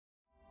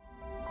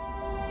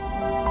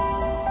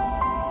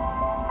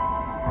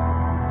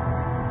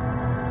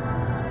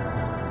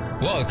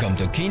Welcome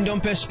to Kingdom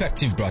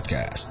Perspective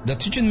Broadcast, the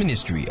teaching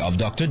ministry of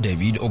Dr.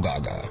 David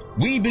Ogaga.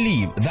 We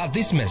believe that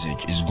this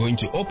message is going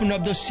to open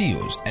up the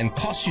seals and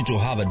cause you to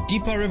have a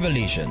deeper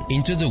revelation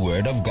into the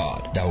Word of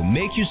God that will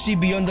make you see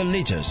beyond the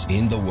letters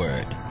in the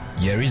Word.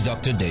 Here is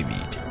Dr.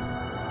 David.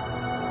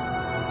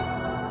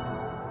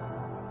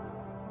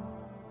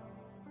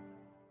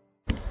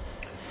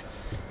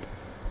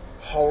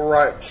 All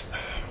right.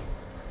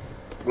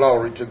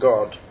 Glory to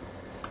God.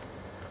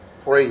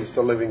 Praise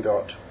the living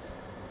God.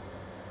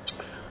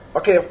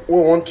 Okay, we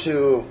want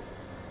to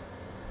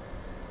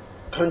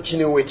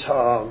continue with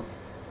our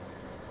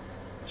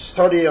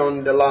study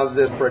on the last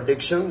day's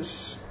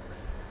predictions.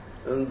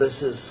 And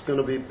this is going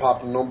to be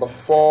part number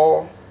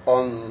 4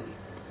 on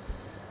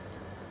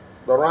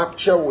the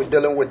rapture. We're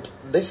dealing with,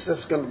 this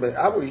is going to be,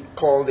 I will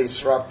call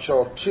this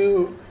rapture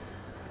 2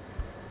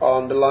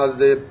 on the last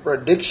day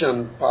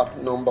prediction, part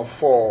number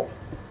 4.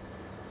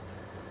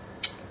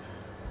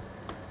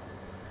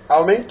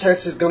 Our main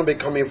text is going to be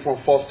coming from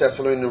 1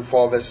 Thessalonians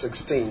 4 verse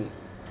 16.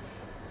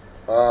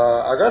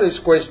 I got this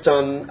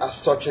question as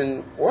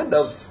touching what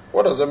does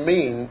it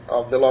mean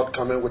of the Lord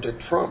coming with a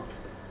trump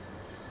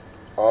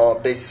or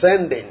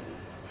descending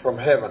from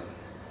heaven?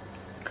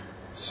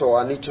 So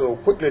I need to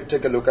quickly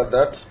take a look at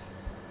that.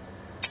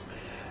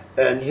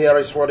 And here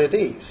is what it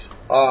is.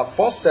 1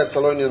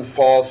 Thessalonians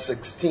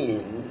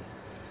 4:16.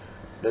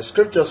 The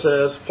scripture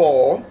says,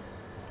 "For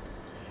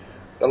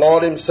the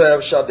Lord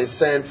himself shall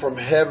descend from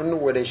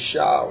heaven with a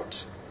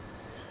shout,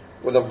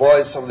 with the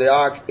voice of the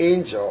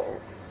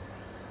archangel,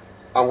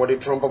 and with the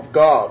trump of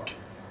God,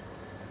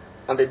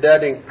 and the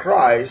dead in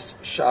Christ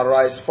shall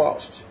rise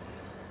first."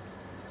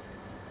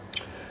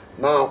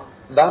 Now,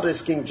 that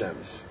is King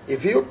James.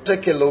 If you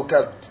take a look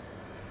at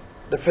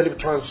the Philip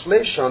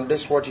translation,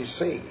 this is what you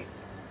see.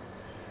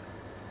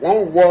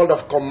 One word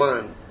of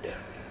command,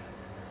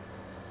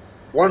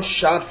 one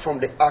shout from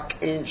the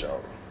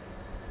archangel,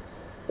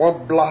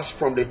 one blast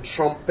from the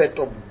trumpet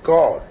of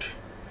God,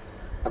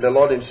 and the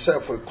Lord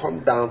himself will come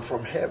down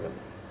from heaven.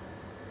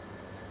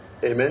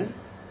 Amen.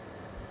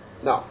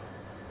 Now,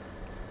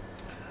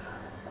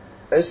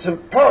 it's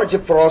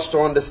imperative for us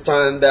to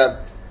understand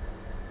that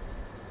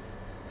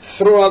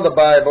throughout the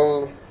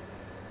Bible,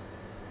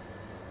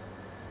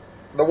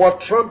 the word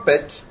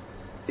trumpet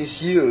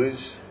is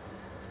used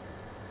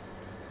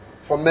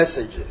for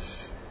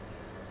messages.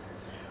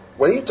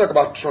 When you talk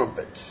about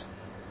trumpets,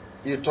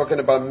 you're talking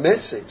about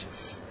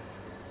messages.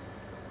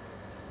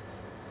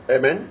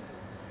 Amen.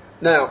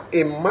 Now,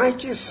 in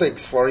Matthew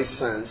 6, for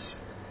instance,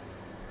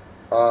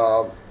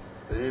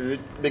 we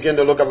begin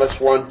to look at verse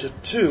 1 to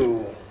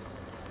 2.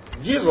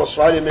 Jesus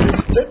already made a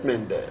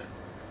statement there.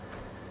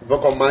 The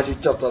book of Matthew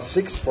chapter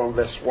 6 from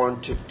verse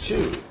 1 to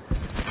 2.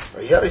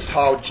 Here is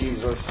how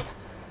Jesus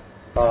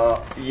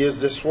used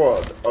this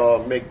word, or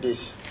make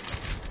this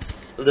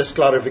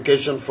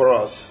clarification for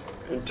us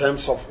in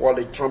terms of what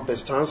the trumpet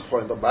stands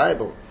for in the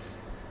Bible.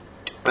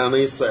 And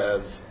he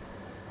says,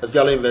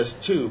 especially in verse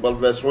 2, but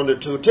verse 1 to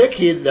 2, "Take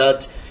heed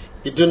that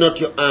you do not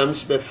your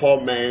arms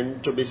before men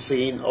to be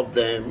seen of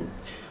them,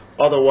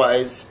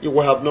 otherwise you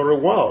will have no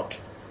reward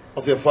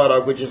of your Father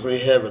which is in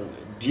heaven.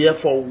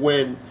 Therefore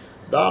when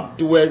thou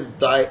doest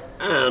thy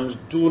arms,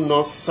 do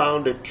not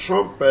sound a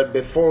trumpet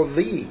before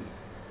thee."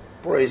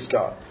 Praise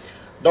God.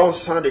 Don't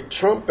sound a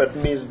trumpet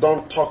means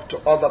don't talk to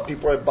other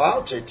people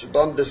about it.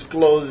 Don't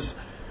disclose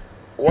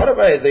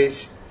whatever it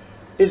is.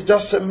 It's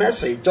just a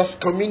message, just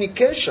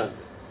communication.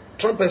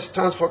 Trumpet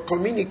stands for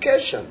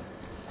communication.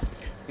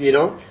 You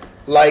know,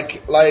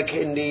 like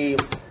in the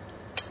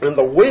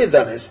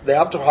wilderness, they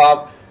have to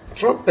have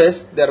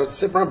trumpets. There are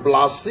separate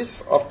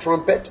blasts of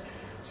trumpet.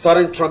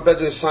 Certain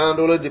trumpets will sound,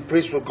 only the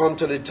priest will come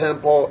to the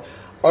temple.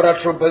 Other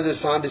trumpets will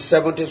sound, the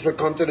 70s will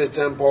come to the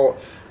temple.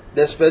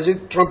 The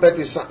specific trumpet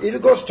will sound. If you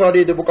go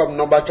study the book of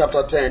Numbers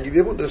chapter 10, you'll be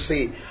able to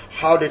see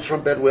how the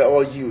trumpet were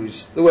all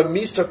used. They were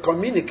means to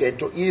communicate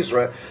to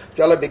Israel,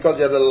 because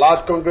they had a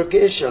large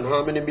congregation,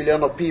 how many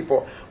million of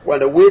people were in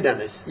the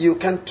wilderness. You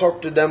can't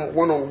talk to them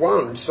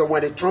one-on-one. So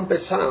when the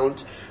trumpet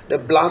sounds, the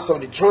blast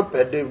of the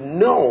trumpet, they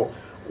know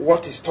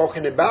what it's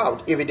talking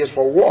about. If it is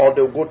for war,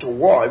 they'll go to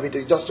war. If it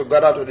is just to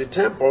gather to the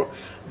temple,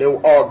 they will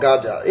all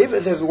gather. If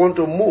it is want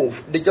to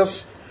move, they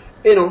just,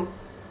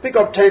 pick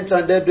up tents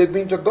and they're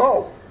going to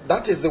go.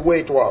 That is the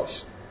way it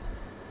was.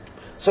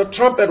 So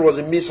trumpet was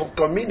a means of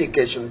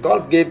communication.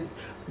 God gave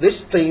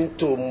this thing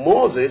to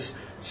Moses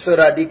so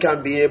that he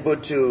can be able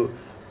to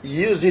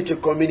use it to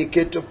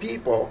communicate to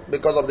people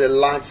because of the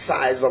large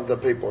size of the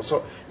people.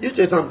 So you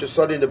take time to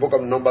study in the book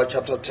of Numbers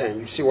chapter 10.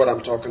 You see what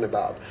I'm talking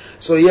about.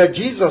 So here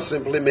Jesus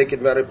simply make it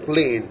very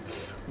plain.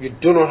 You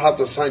do not have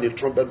to sound the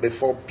trumpet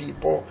before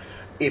people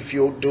if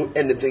you do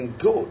anything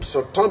good.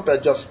 So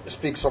trumpet just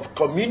speaks of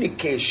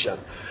communication.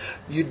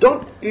 You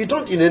don't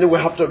in any way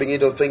have to begin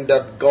to think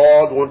that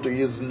God wants to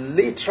use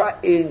literal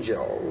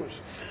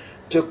angels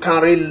to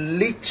carry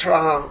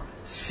literal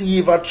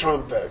silver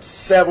trumpets,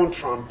 7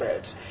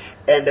 trumpets,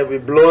 and they'll be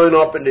blowing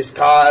up in the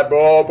sky,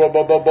 blah, blah,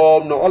 blah, blah,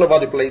 blah, no, all over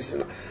the place.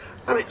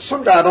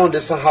 Sometimes I don't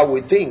understand how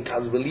we think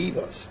as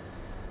believers.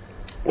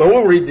 When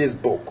we read this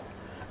book,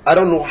 I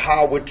don't know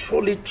how we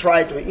truly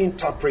try to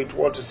interpret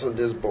what is in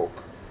this book.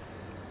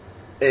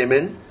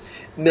 Amen.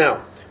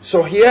 Now,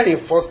 so here in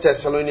 1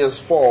 Thessalonians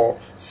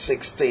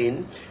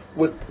 4:16,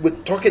 we're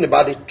talking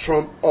about the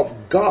trump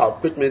of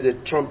God, which means the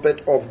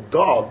trumpet of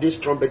God. This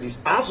trumpet is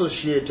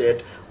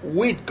associated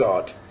with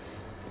God.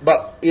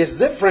 But it's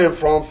different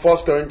from 1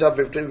 Corinthians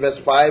 15 verse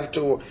 5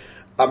 to,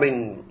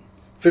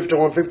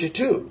 51,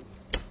 52.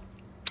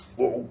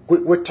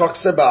 Which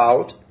talks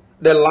about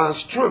the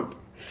last trump.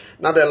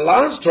 Now the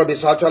last trump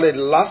is actually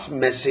the last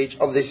message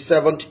of the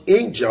seventh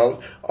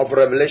angel of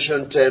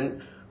Revelation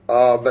 10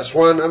 verse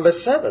 1 and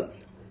verse 7.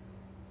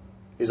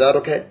 Is that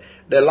okay?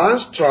 The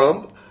last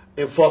trump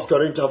in 1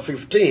 Corinthians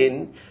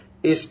 15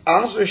 is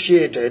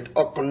associated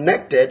or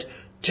connected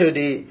to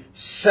the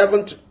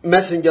seventh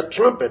messenger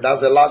trumpet.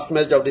 That's the last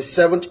message of the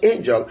seventh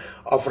angel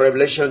of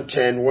Revelation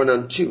 10, 1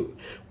 and 2,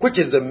 which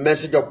is the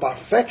message of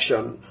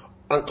perfection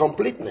and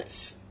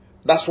completeness.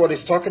 That's what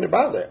it's talking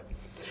about there.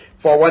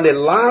 For when the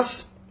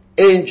last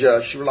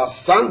angel should have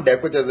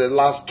sounded, which is the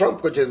last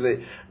trump, which is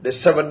the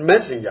seventh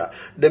messenger,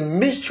 the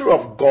mystery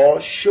of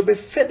God should be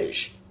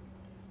finished.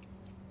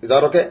 Is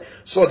that okay?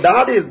 So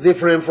that is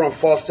different from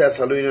 1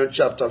 Thessalonians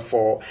chapter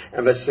 4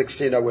 and verse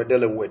 16 that we're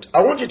dealing with.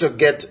 I want you to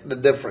get the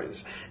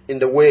difference in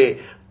the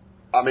way,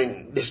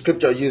 the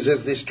scripture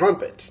uses this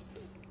trumpet.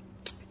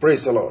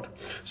 Praise the Lord.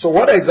 So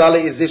what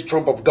exactly is this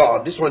trump of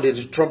God? This one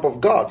is the trump of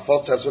God,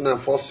 1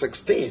 Thessalonians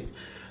 4:16.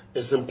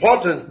 It's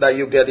important that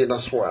you get it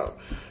as well.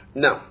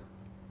 Now,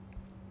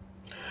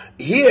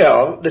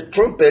 here the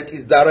trumpet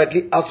is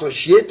directly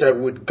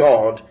associated with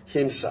God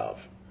himself.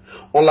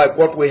 Unlike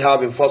what we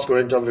have in 1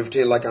 Corinthians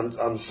 15, like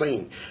I'm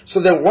saying. So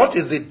then what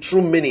is the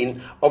true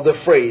meaning of the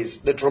phrase,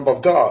 the trump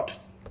of God?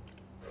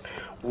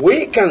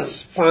 We can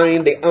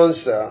find the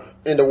answer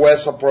in the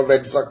words of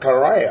Prophet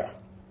Zechariah.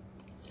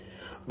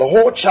 The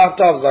whole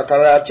chapter of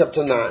Zechariah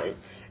chapter 9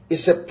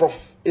 is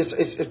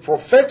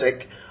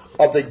prophetic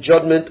of the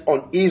judgment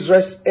on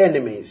Israel's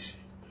enemies,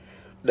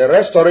 the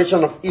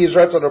restoration of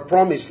Israel to the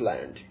promised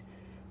land,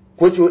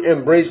 which will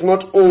embrace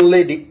not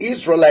only the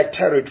Israelite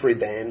territory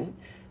then,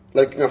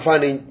 like you can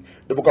find in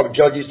the book of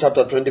Judges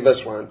chapter 20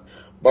 verse 1,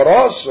 but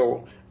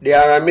also the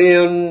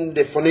Aramean,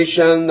 the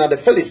Phoenician, and the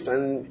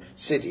Philistine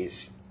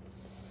cities.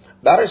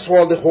 That is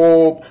what the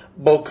whole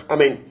book,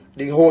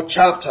 the whole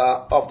chapter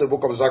of the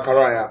book of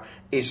Zechariah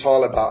is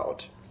all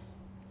about.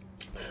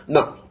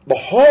 Now, the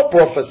whole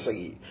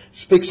prophecy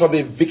speaks of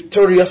a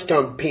victorious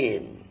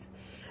campaign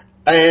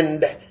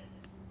and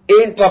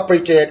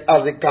interpreted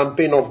as a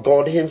campaign of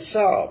God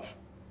himself,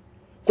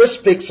 which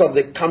speaks of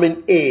the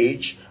coming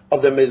age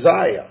of the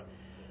Messiah,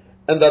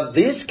 and that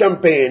this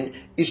campaign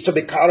is to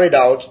be carried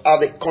out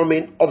at the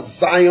coming of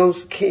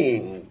Zion's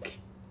King.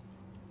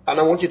 And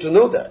I want you to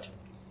know that.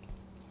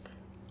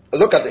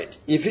 Look at it.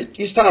 If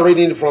you start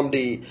reading from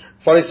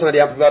for instance,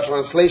 the Amplified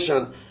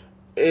translation,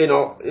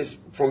 it's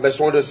from verse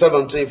 1 to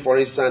 17, for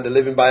instance, the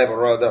Living Bible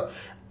rather,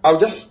 I'll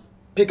just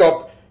pick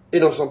up,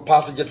 some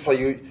passages for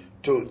you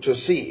to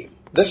see.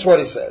 That's what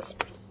it says.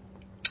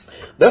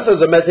 This is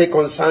the message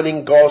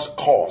concerning God's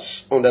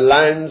cause on the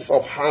lands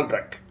of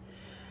Hadrach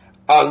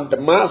and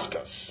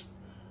Damascus.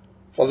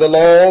 For the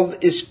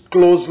Lord is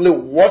closely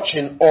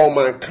watching all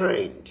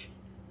mankind,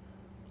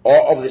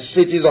 all of the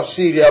cities of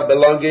Syria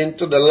belonging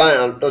to the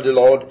land of the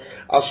Lord,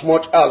 as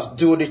much as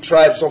do the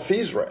tribes of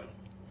Israel.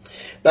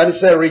 Then he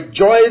said,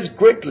 rejoice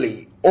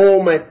greatly,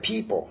 O my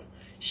people,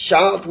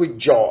 shout with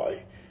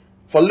joy.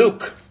 For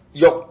look,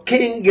 your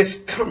king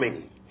is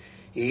coming.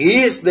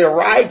 He is the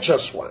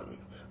righteous one,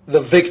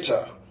 the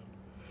victor.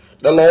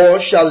 The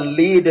Lord shall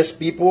lead his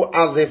people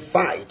as they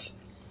fight.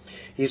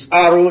 His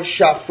arrows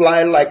shall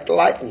fly like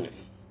lightning.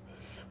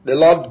 The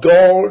Lord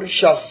God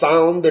shall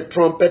sound the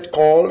trumpet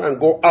call and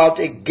go out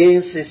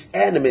against his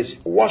enemies.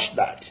 Watch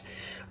that.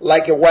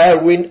 Like a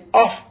whirlwind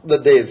off the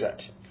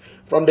desert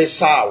from the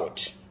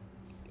south.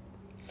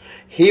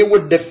 He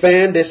would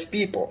defend his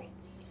people,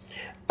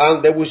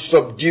 and they will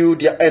subdue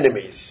their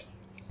enemies.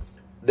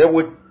 They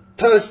will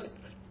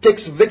take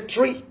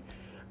victory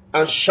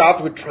and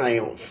shout with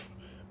triumph.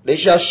 They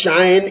shall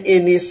shine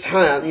in his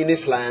hand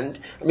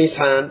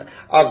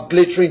as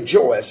glittering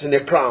jewels in a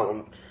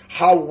crown.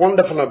 How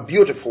wonderful and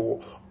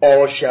beautiful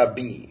all shall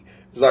be.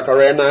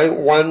 Zechariah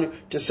 9, 1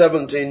 to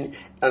 17,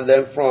 and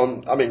then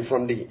from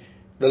the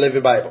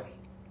Living Bible.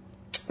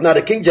 Now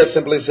the King just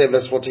simply says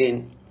verse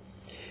 14,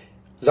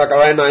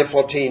 Zechariah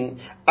 9:14,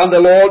 and the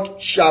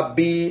Lord shall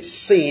be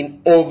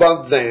seen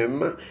over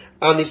them,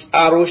 and his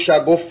arrow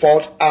shall go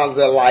forth as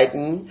a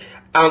lightning,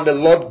 and the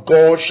Lord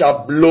God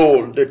shall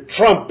blow the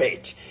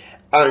trumpet,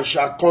 and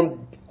shall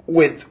come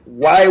with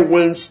wild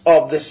winds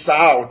of the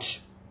south.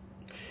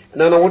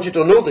 And then I want you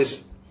to know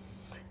this.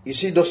 You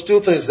see those two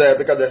things there,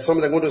 because there's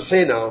something I'm going to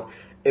say now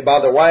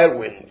about the wild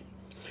wind.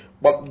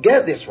 But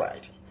get this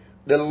right.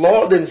 The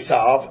Lord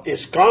himself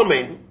is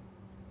coming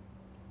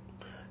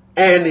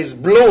and is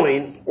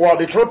blowing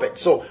the trumpet.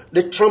 So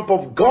the trump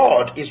of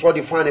God is what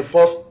you find in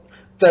 1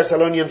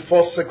 Thessalonians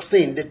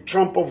 4:16, the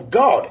trump of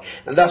God.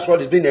 And that's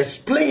what is being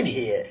explained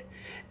here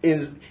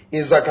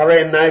in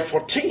Zechariah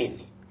 9:14.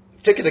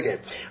 Take it again.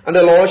 And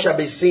the Lord shall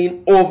be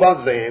seen over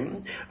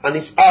them, and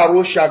his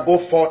arrow shall go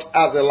forth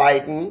as a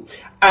lightning,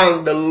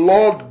 and the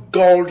Lord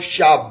God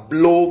shall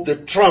blow the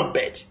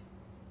trumpet.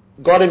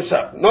 God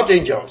himself, not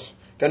angels.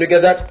 Can you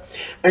get that?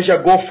 And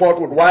shall go forth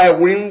with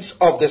wild winds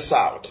of the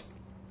south.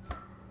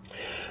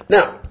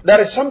 Now,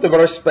 there is something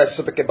very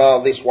specific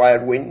about this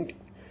wild wind.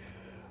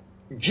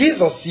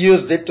 Jesus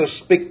used it to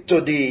speak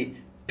to the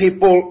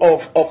people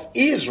of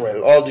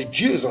Israel, or the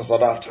Jews at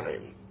that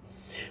time.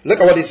 Look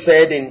at what he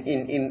said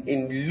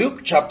in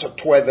Luke chapter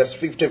 12, verse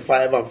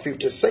 55 and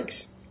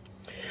 56.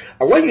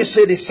 And when you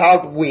say the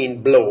south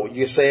wind blow,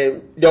 you say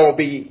there will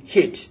be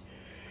heat,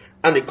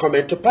 and it come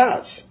to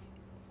pass.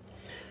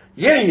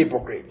 Ye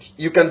hypocrites,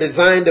 you can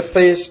design the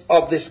face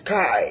of the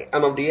sky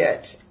and of the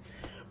earth.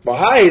 But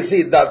how is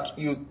it that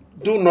you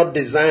do not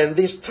design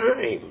this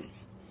time?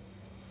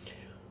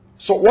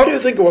 So what do you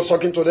think he was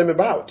talking to them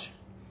about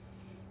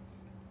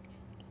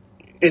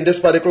in this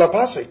particular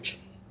passage?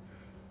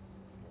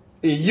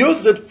 He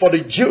used it for the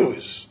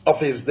Jews of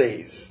his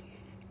days.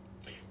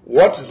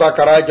 What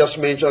Zechariah just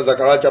mentioned,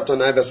 Zechariah chapter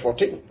 9 verse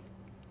 14.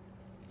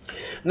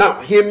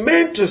 Now, he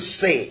meant to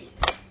say,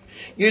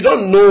 you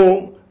don't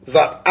know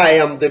that I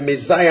am the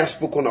Messiah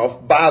spoken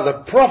of by the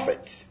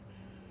prophets,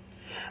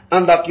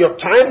 and that your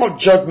time of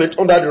judgment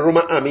under the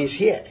Roman army is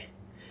here.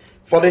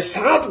 For the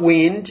south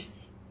wind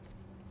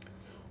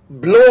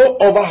blow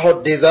over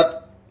hot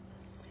desert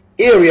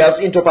areas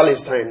into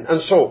Palestine, and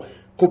so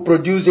could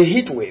produce a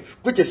heat wave,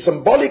 which is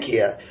symbolic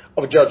here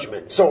of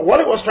judgment. So what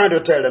he was trying to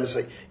tell them,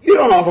 say, you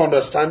don't have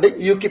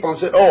understanding. You keep on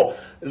saying, oh,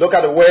 look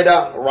at the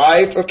weather,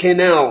 right? Okay,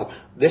 now,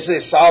 this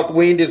is south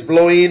wind is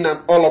blowing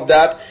and all of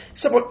that.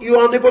 So, but you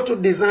are unable to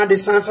design the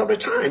signs of the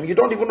time. You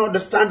don't even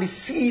understand the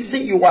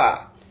season you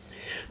are.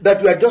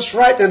 That you are just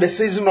right in the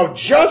season of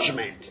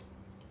judgment.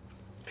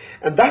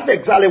 And that's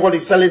exactly what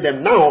he's telling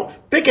them now,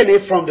 picking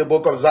it from the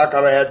book of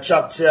Zechariah,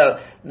 chapter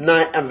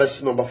 9 and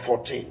verse number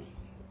 14.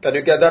 Can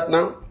you get that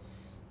now?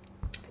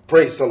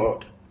 Praise the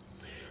Lord.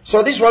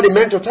 So this is what he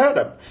meant to tell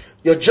them.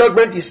 Your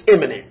judgment is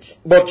imminent,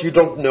 but you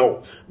don't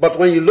know. But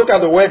when you look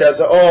at the weather,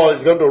 say, oh,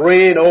 it's going to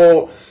rain,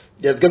 oh,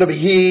 there's going to be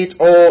heat,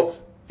 oh,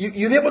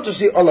 you'll be able to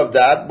see all of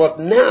that, but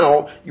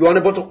now you are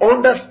unable to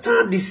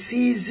understand the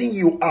season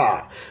you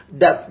are,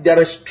 that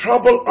there is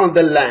trouble on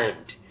the land.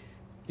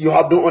 You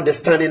have no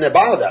understanding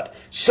about that,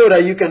 so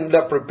that you can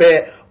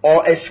prepare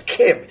or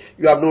escape.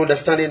 You have no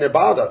understanding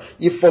about that.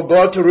 You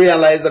forgot to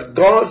realize that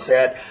God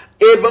said,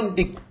 even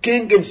the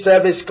king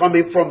himself is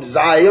coming from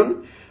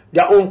Zion.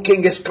 Their own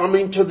king is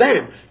coming to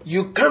them.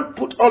 You can't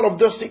put all of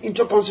those things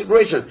into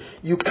consideration.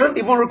 You can't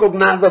even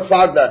recognize the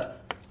fact that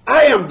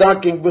I am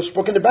that king we're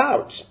spoken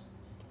about.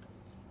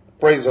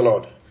 Praise the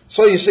Lord.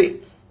 So you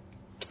see,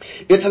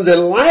 it is the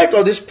light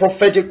of this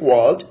prophetic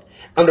world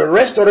and the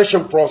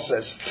restoration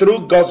process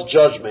through God's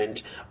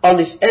judgment on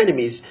his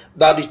enemies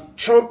that the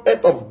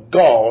trumpet of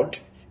God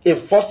in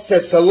 1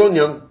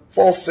 Thessalonians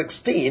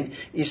 4:16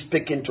 is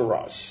speaking to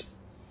us.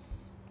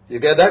 You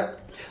get that?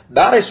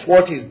 That is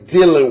what he's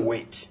dealing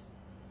with.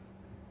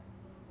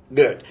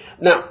 Good.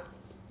 Now,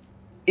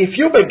 if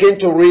you begin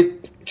to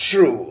read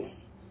through,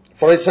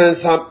 for instance,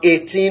 Psalm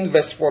 18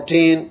 verse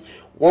 14,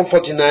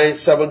 149,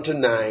 7 to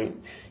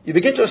 9, you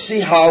begin to see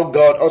how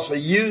God also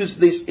used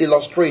this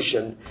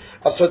illustration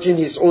as touching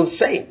his own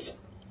saints.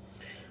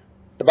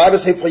 The Bible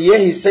says, for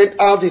yea, he sent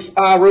out his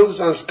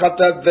arrows and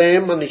scattered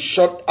them, and he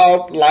shot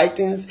out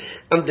lightnings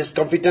and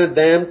discomfited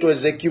them to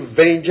execute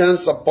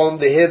vengeance upon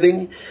the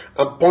heathen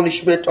and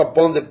punishment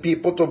upon the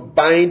people, to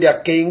bind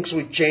their kings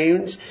with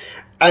chains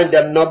and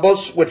their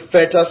nobles with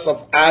fetters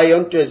of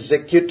iron, to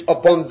execute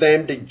upon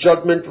them the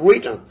judgment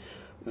written.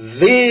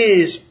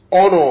 This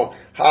honor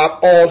have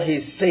all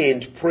his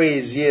saints,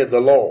 praise ye the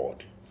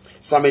Lord.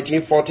 Psalm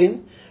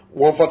 18:14,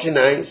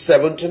 149,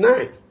 7 to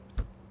 9.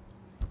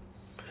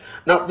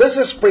 Now, this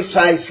is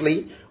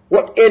precisely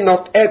what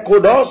Enoch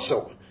echoed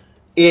also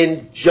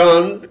in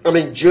Jude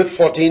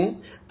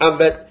 14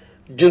 and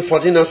Jude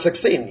 14 and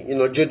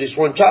 16. Jude is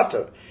one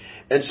chapter.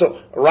 And so,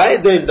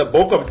 right there in the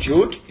book of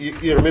Jude,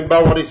 you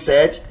remember what he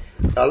said?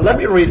 Let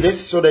me read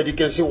this so that you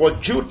can see what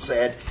Jude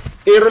said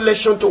in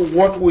relation to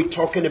what we're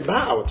talking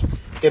about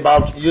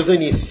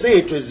using his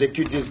saint to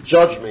execute his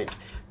judgment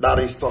that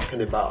he's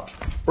talking about.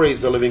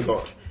 Praise the living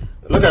God.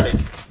 Look at it.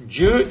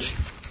 Jude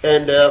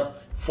and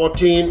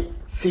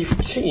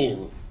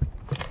 14:15.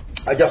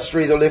 I just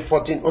read only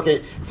 14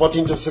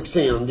 to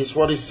 16, and this is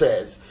what it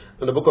says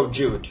in the book of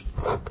Jude.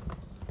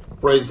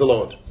 Praise the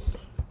Lord.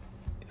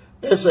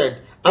 It said,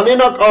 and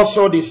Enoch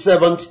also the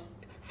seventh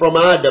from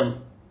Adam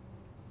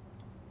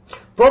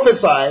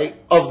prophesy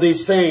of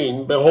this,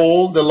 saying,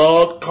 behold, the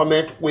Lord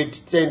cometh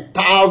with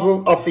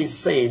 10,000 of his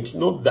saints.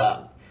 Note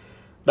that.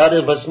 That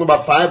is verse number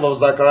 5 of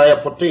Zechariah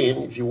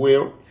 14, if you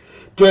will.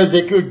 To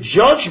execute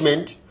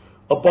judgment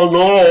upon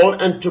all,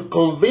 and to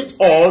convince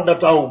all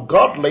that are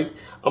ungodly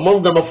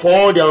among them of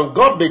all their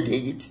ungodly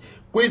deeds,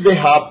 which they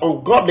have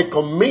ungodly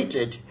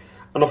committed,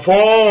 and of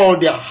all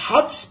their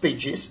hard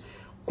speeches,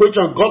 which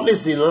ungodly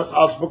sinners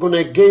have spoken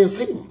against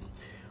him.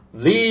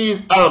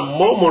 These are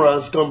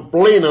murmurers,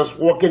 complainers,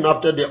 walking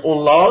after their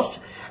own lust,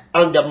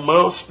 and their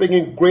mouth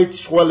speaking great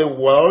swelling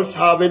words,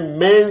 having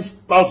men's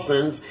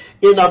persons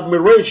in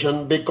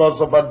admiration because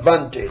of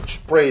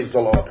advantage. Praise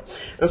the Lord.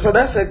 And so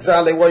that's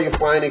exactly what you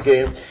find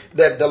again,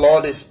 that the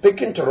Lord is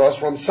speaking to us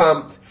from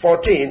Psalm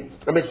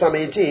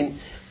 18,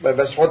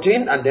 verse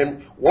 14, and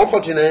then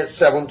 149,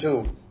 7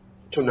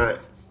 to 9.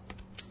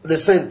 The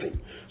same thing.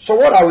 So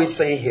what are we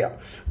saying here?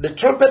 The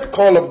trumpet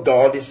call of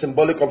God is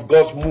symbolic of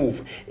God's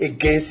move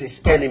against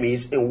his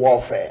enemies in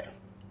warfare.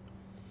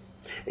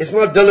 It's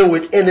not dealing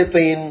with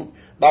anything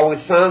that will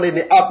sound in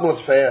the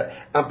atmosphere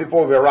and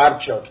people will be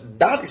raptured.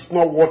 That is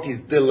not what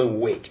he's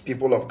dealing with,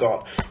 people of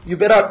God. You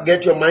better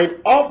get your mind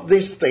off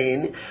this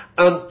thing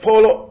and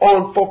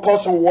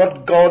focus on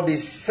what God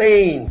is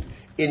saying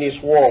in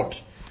his word.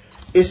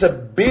 It's a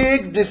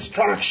big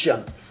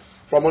distraction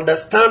from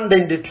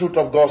understanding the truth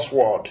of God's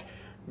word,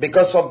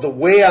 because of the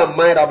way our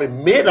mind have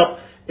been made up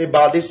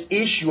about this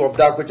issue of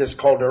that which is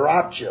called the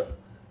rapture.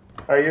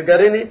 Are you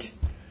getting it?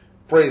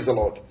 Praise the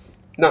Lord.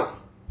 Now,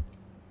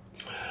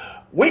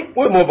 we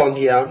move on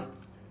here.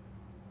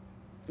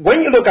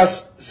 When you look at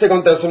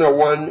 2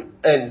 Thessalonians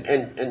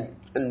 1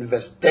 and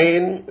verse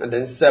 10 and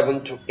then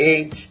 7 to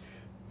 8,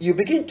 you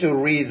begin to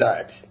read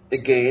that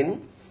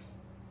again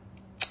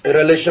in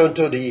relation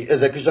to the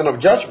execution of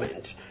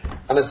judgment.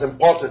 And it's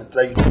important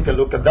that you take a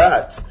look at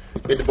that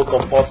in the book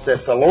of 2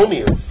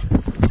 Thessalonians. 2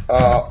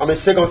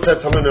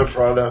 Thessalonians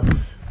rather.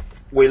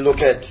 We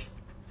look at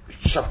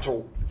chapter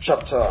 1,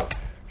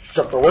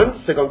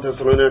 2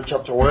 Thessalonians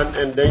chapter 1,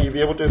 and then you'll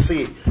be able to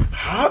see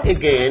how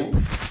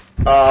again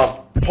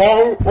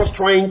Paul was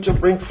trying to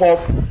bring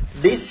forth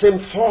this same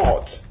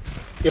thought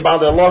about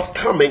the Lord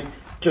coming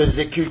to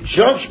execute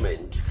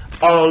judgment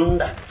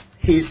on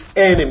his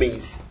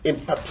enemies in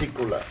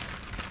particular.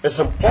 It's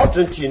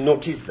important you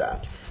notice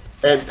that.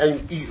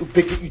 And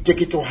you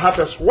take it to heart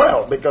as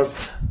well, because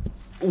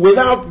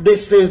without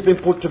these things being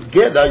put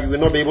together, you will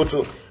not be able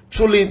to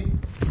truly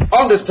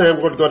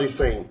understand what God is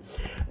saying.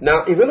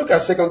 Now, if you look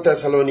at 2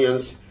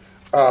 Thessalonians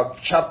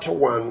chapter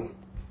 1,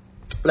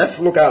 let's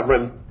look at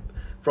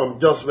from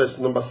just verse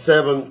number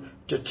 7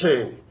 to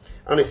 10.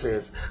 And it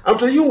says,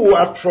 "Unto you who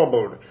are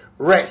troubled,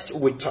 rest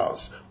with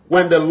us,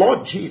 when the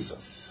Lord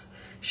Jesus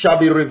shall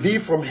be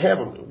revealed from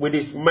heaven with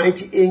his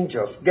mighty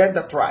angels." Get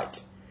that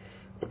right.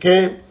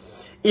 Okay?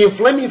 "In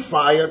flaming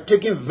fire,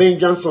 taking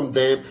vengeance on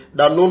them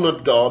that know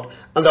not God,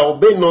 and that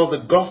obey not the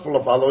gospel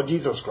of our Lord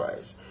Jesus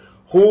Christ,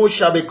 who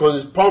shall be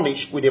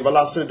punished with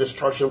everlasting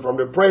destruction from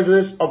the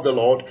presence of the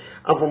Lord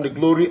and from the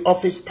glory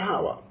of his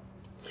power,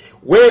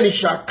 when he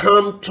shall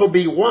come to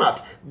be"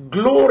 what?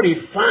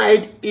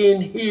 Glorified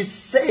in his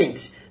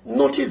saints.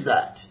 Notice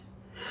that.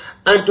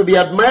 "And to be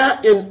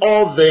admired in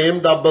all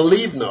them that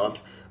believe not,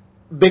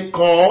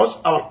 because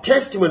our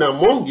testimony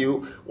among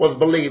you was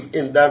believed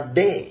in that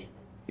day."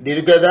 Did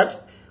you get that?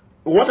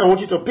 What I want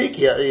you to pick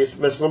here is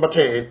verse number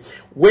 10.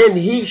 "When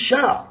he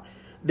shall,"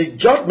 the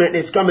judgment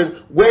is coming,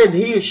 "when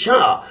he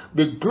shall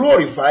be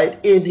glorified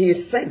in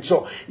his saints."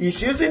 So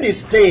he's using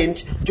his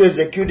saints to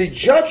execute the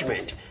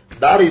judgment.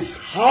 That is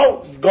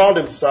how God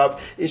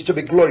himself is to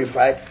be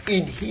glorified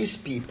in his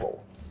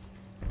people.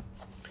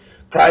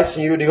 Christ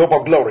in you, the hope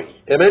of glory.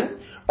 Amen?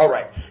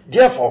 Alright.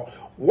 Therefore,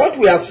 what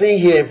we are seeing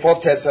here in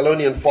 1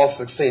 Thessalonians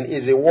 4:16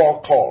 is a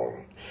war call.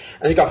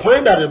 And you can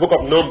find that in the book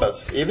of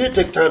Numbers. If you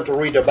take time to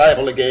read the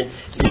Bible again,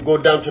 you go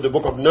down to the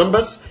book of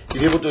Numbers,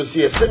 you'll be able to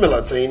see a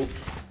similar thing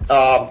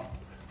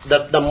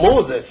that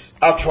Moses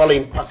actually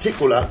in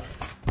particular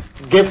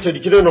gave to the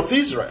children of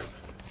Israel.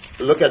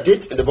 Look at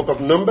it in the book of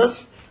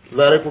Numbers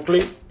very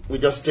quickly. We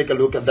just take a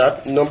look at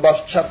that.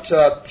 Numbers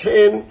chapter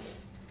 10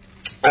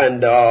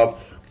 and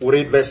we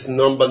read verse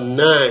number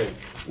 9.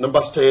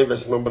 Numbers 10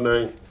 verse number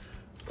 9.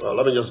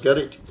 Let me just get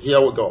it. Here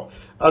we go.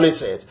 And it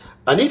says,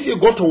 "And if you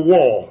go to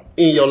war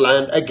in your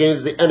land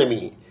against the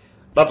enemy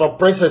that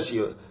oppresses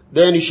you,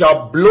 then you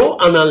shall blow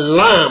an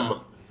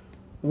alarm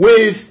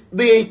with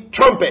the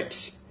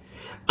trumpets,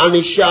 and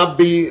it shall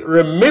be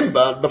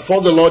remembered before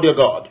the Lord your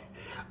God,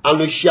 and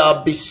you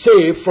shall be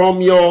saved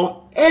from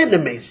your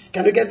enemies."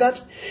 Can you get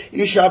that?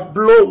 You shall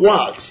blow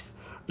what?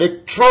 The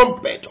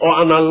trumpet, or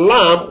an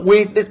alarm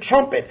with the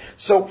trumpet.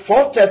 So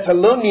 1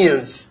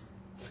 Thessalonians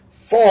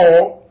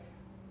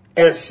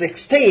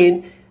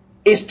 4:16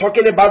 is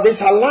talking about this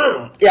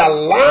alarm, the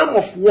alarm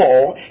of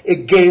war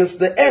against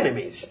the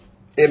enemies.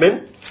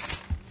 Amen?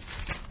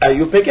 Are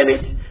you picking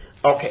it?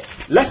 Okay,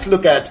 let's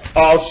look at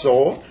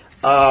also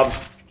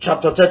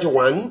chapter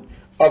 31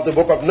 of the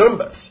book of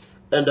Numbers,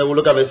 and then we'll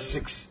look at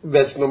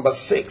verse number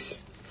 6.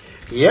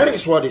 Here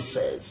is what it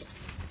says.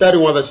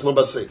 31 verse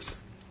number 6.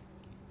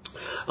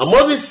 "And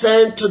Moses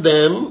sent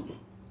them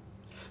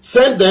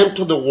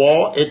to the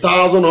war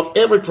 1,000 of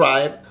every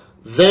tribe,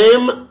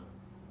 them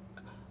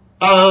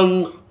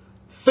and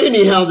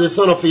Phinehas the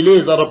son of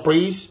Eleazar the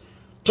priest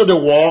to the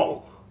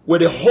war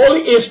with a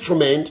holy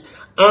instrument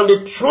and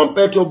the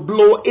trumpet to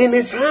blow in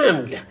his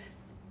hand."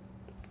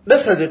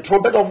 This is the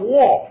trumpet of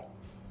war.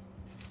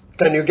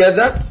 Can you get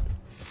that?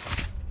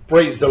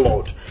 Praise the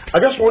Lord.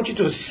 I just want you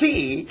to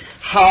see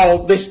how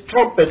this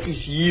trumpet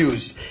is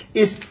used.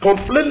 It's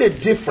completely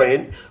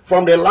different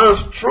from the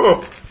last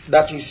trump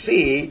that you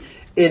see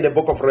in the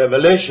book of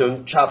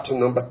Revelation, chapter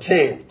number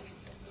 10.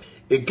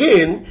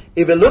 Again,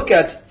 if you look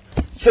at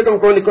 2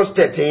 Chronicles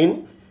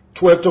 13,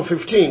 12 to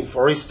 15,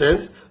 for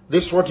instance,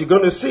 this is what you're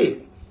going to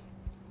see.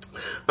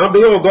 And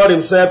behold, God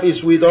himself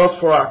is with us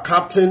for our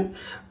captain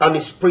and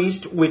his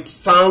priest with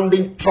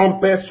sounding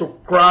trumpets to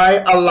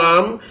cry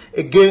alarm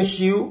against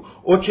you,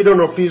 O children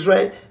of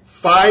Israel.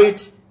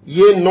 Fight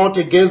ye not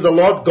against the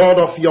Lord God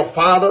of your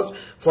fathers,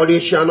 for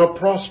they shall not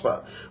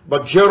prosper.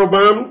 But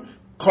Jeroboam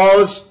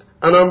caused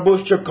an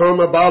ambush to come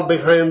about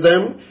behind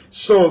them,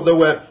 so they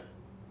were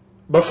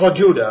before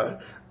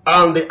Judah,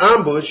 and the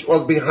ambush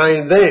was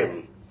behind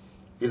them.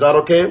 Is that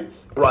okay?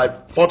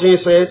 Right. 14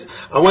 says,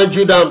 and when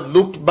Judah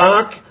looked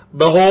back,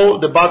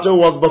 behold, the battle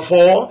was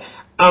before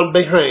and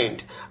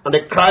behind. And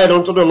they cried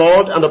unto the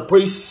Lord, and the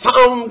priest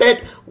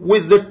sounded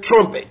with the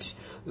trumpet.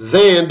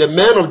 Then the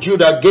men of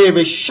Judah gave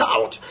a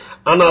shout,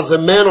 and as the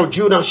men of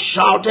Judah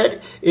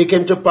shouted, it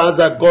came to pass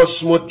that God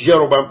smote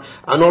Jeroboam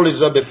and all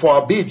Israel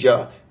before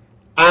Abijah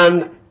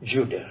and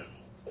Judah.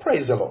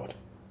 Praise the Lord.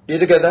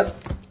 Did you get that?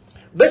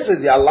 This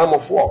is the alarm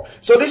of war.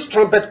 So this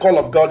trumpet call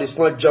of God is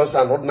not just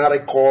an ordinary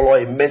call or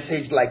a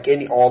message like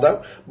any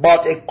other,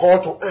 but a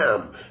call to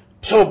arm,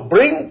 to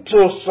bring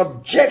to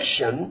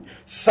subjection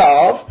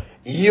self,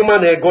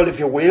 human ego, if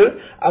you will,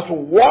 as we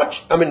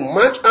march arm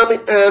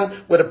in hand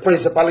with the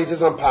principalities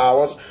and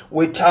powers,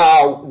 with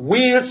our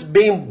wills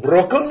being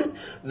broken,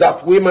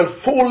 that we may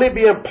fully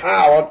be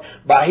empowered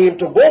by him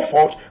to go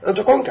forth and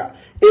to conquer,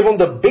 even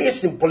the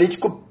base in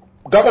political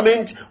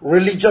government,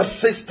 religious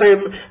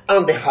system,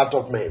 and the heart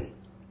of man.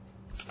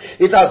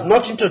 It has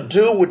nothing to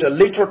do with a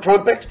literal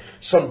trumpet,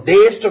 some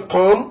days to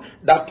come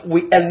that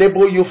will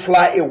enable you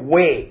fly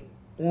away.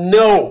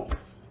 No.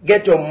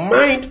 Get your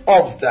mind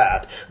off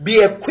that.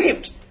 Be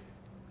equipped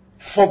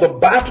for the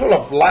battle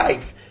of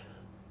life,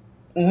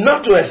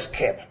 not to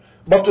escape,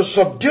 but to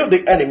subdue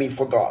the enemy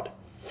for God.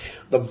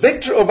 The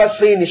victory over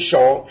sin is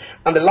sure,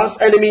 and the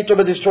last enemy to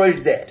be destroyed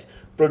is death,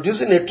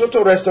 producing a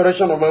total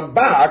restoration of man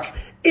back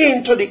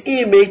into the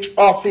image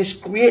of his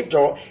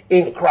creator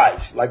in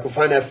Christ. Like we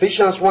find in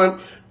Ephesians 1,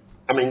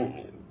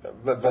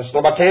 verse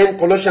number 10,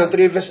 Colossians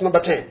 3, verse number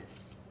 10.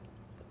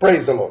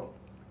 Praise the Lord.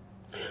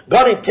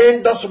 God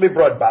intends us to be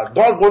brought back.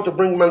 God wants to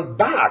bring man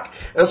back.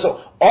 And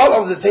so all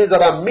of the things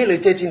that are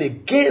militating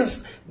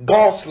against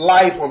God's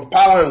life and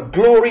power and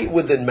glory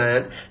within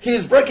man, he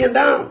is breaking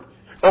down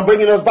and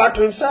bringing us back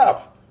to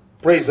himself.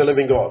 Praise the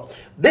living God.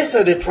 This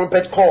is the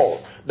trumpet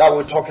call that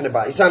we're talking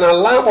about. It's an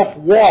alarm of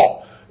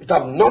war. It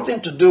has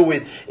nothing to do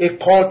with a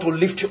call to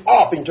lift you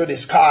up into the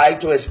sky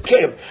to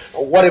escape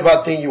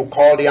whatever thing you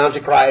call the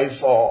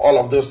Antichrist or all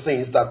of those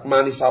things that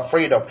man is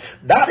afraid of.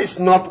 That is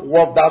not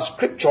what that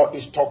scripture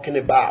is talking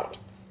about.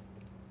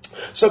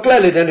 So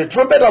clearly then the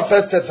trumpet of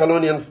 1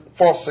 Thessalonians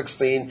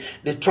 4:16,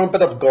 the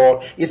trumpet of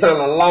God, is an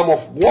alarm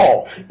of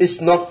war. It's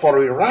not for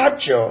a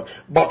rapture,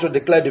 but to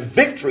declare the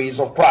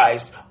victories of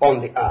Christ on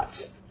the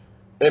earth.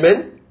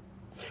 Amen?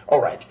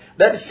 Alright.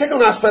 Then the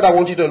second aspect I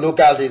want you to look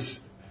at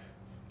is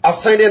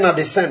ascending and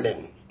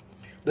descending.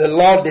 The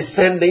Lord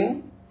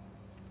descending.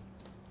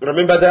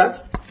 Remember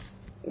that?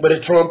 With the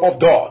trump of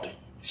God.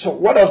 So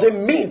what does it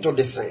mean to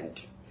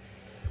descend?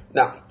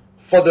 Now,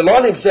 for the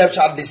Lord himself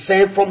shall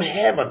descend from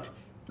heaven.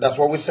 That's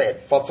what we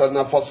said,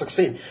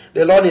 4:16.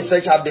 The Lord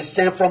himself shall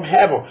descend from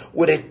heaven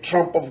with a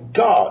trump of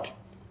God.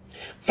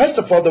 First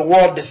of all, the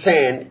word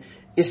descend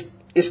is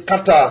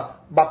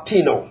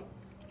katabatino,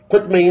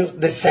 which means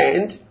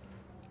descend,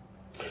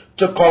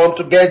 to come,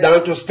 to get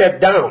down, to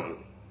step down,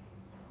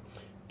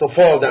 to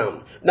fall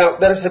down. Now,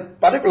 there is a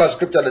particular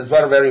scripture that is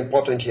very, very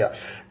important here.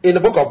 In the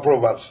book of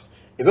Proverbs,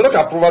 if you look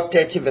at Proverbs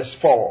 30 verse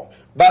 4,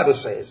 Bible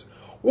says,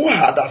 who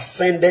had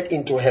ascended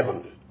into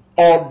heaven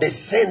or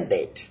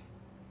descended?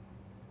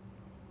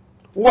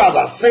 Who had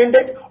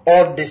ascended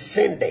or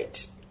descended?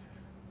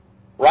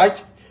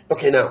 Right?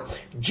 Okay, now,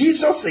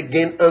 Jesus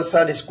again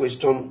answered this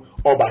question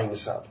all by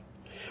himself.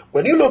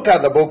 When you look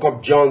at the book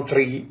of John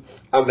 3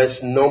 and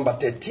verse number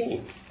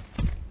 13,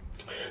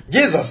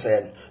 Jesus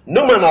said,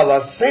 no man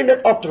has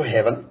ascended up to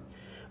heaven,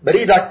 but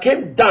he that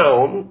came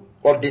down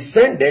or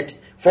descended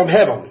from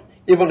heaven,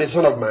 even the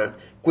Son of Man,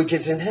 which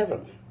is in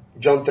heaven.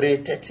 John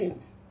 3:13.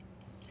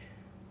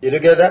 Did you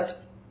get that?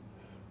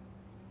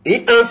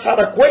 He answered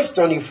a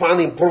question you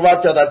found in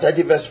Proverbs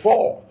 30 verse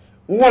 4.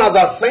 Who has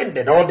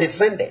ascended or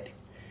descended?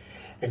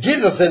 And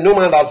Jesus said, no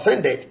man has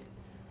ascended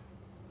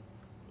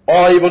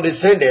or even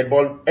descended,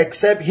 but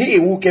except he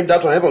who came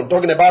down from heaven,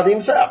 talking about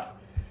himself.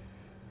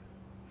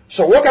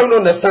 So what can we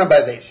understand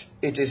by this?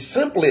 It is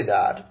simply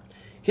that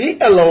he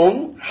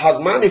alone has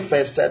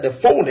manifested the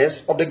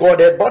fullness of the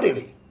Godhead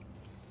bodily.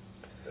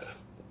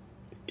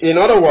 In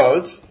other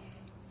words,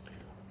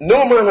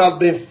 no man has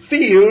been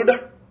filled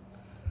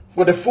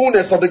with the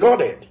fullness of the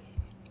Godhead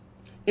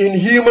in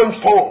human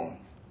form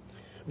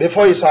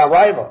before his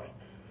arrival.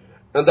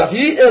 And that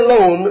he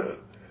alone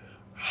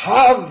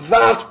have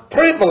that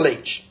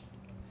privilege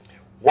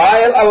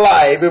while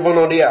alive even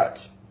on the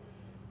earth.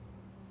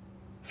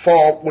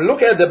 For we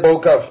look at the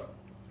book of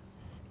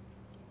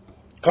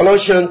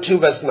Colossians 2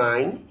 verse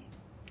 9,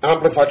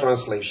 Amplified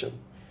Translation.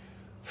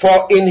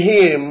 For in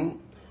him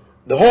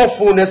the whole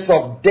fullness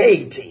of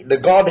deity, the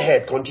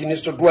Godhead,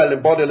 continues to dwell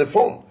in bodily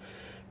form,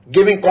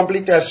 giving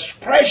complete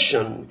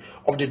expression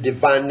of the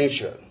divine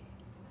nature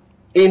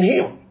in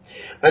him.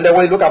 And then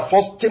when you look at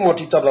 1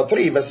 Timothy chapter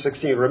 3 verse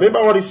 16,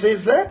 remember what it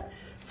says there?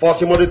 1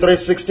 Timothy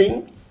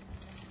 3:16.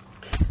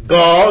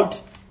 God,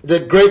 the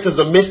great is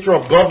the mystery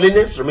of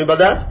godliness. Remember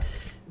that?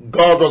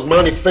 God was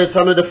manifest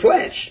under the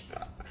flesh.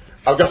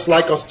 I'd just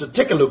like us to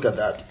take a look at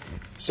that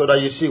so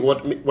that you see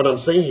what I'm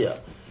saying here.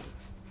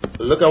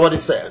 Look at what it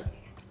said.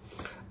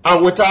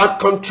 And without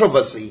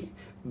controversy,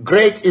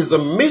 great is the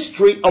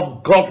mystery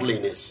of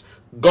godliness.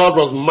 God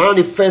was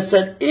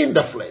manifested in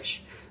the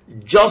flesh,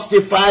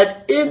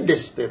 justified in the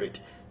spirit,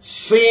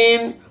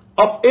 seen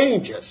of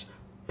angels,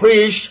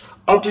 preached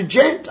unto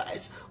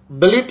Gentiles,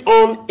 believed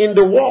on in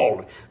the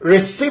world,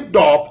 received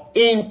up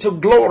into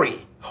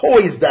glory. Who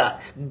is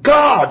that?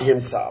 God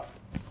himself.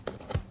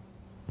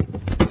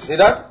 See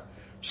that?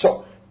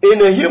 So,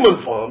 in a human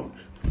form,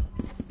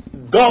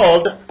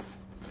 God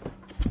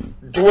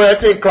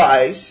dwelt in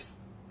Christ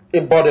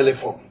in bodily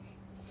form.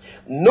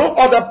 No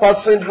other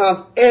person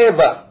has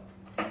ever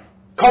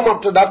come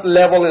up to that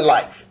level in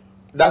life.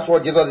 That's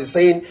what Jesus is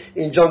saying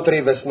in John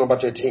 3 verse number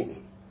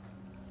 13.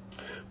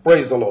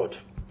 Praise the Lord.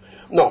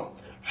 Now,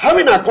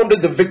 having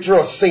accomplished the victory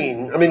of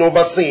sin,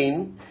 over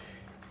sin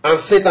and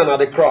Satan at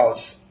the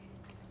cross,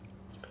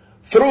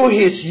 through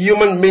his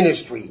human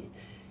ministry,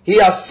 he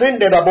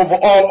ascended above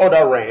all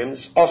other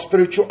realms of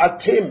spiritual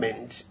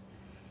attainment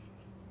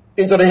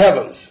into the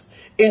heavens,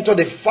 into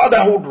the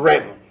fatherhood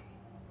realm.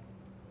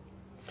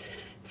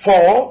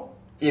 For,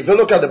 if you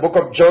look at the book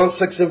of John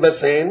 16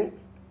 verse 10,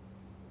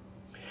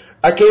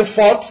 I came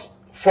forth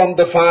from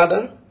the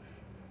Father,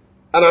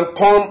 and I'm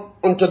come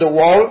unto the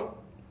world,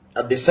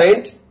 I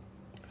descend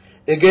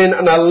again,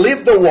 and I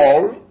leave the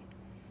world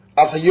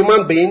as a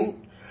human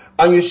being,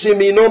 and you see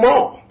me no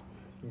more.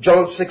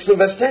 John 16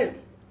 verse 10.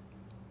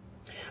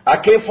 I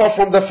came forth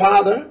from the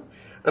Father,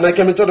 and I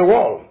came into the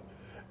world.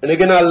 And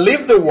again I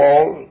leave the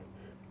world,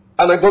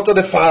 and I go to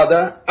the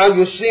Father, and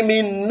you see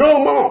me no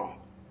more.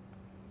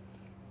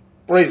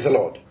 Praise the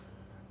Lord.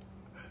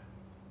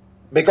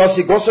 Because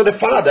he goes to the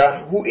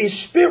Father, who is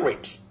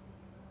spirit.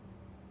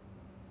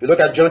 You look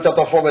at John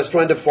chapter 4 verse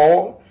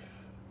 24,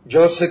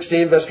 John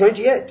 16 verse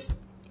 28.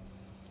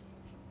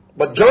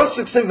 But John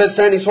 16 verse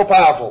 10 is so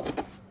powerful.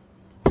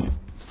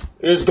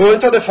 He's going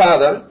to the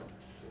Father,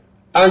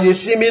 and you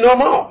see me no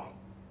more.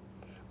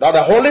 That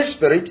the Holy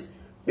Spirit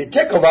may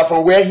take over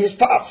from where he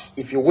starts,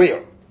 if you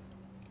will.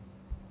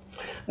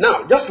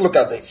 Now, just look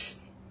at this.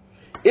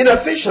 In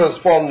Ephesians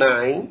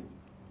 4:9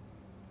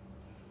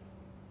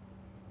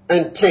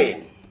 and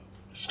 10,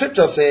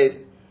 Scripture says,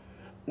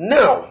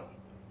 now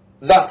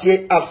that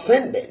he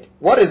ascended,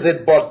 what is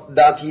it but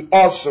that he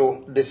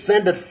also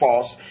descended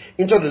first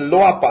into the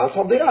lower parts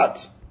of the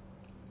earth?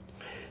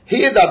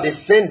 He that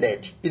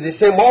descended is the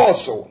same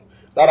also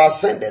that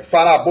ascended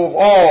far above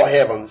all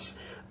heavens,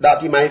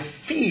 that he might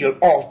fill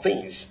all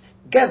things.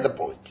 Get the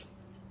point.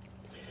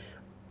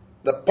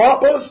 The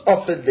purpose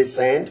of his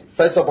descent,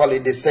 first of all, he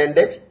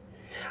descended,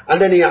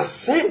 and then he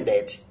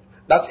ascended,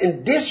 that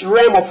in this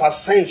realm of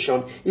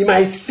ascension, he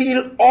might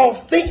fill all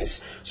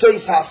things. So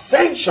his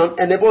ascension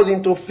enables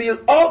him to fill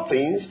all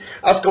things,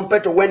 as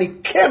compared to when he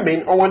came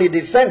in, or when he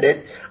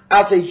descended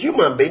as a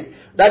human being,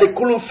 that he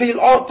couldn't fill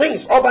all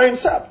things all by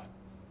himself.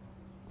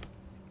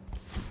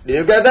 Did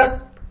you get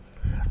that?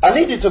 I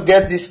need you to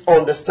get this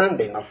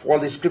understanding of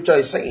what the scripture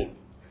is saying.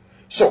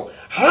 So,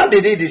 how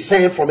did he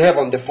descend from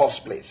heaven in the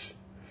first place?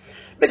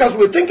 Because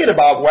we're thinking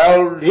about,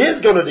 well,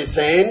 he's going to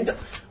descend,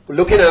 we're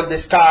looking at the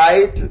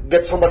sky to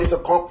get somebody to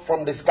come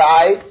from the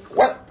sky.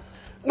 Well,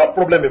 no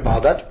problem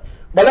about that.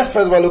 But let's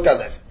first of all look at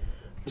this.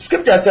 The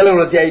scripture is telling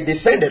us here he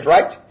descended,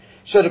 right?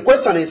 So the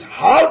question is,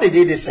 how did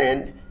he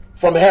descend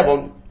from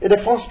heaven in the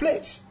first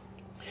place?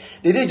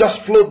 Did he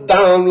just float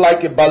down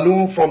like a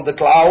balloon from the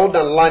cloud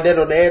and landed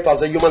on earth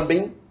as a human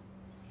being?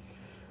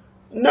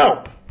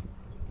 No.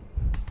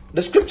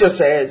 The scripture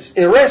says,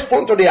 in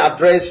response to the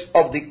address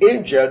of the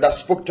angel that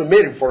spoke to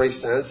Mary, for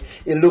instance,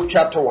 in Luke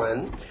chapter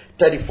 1,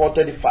 34,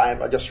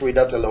 35, I just read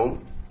that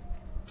alone.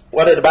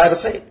 What did the Bible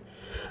say?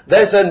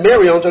 Then said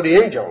Mary unto the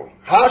angel,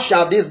 how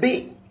shall this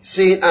be,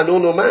 seeing I know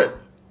no man?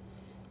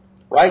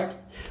 Right?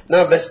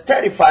 Now verse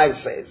 35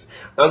 says,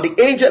 and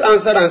the angel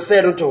answered and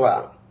said unto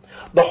her,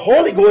 the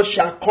Holy Ghost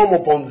shall come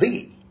upon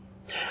thee,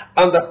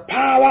 and the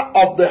power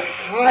of the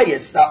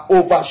highest shall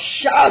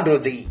overshadow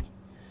thee.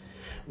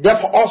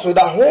 Therefore also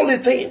the holy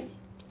thing,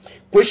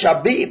 which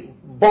shall be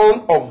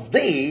born of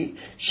thee,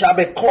 shall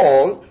be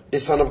called the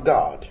Son of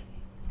God.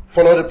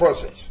 Follow the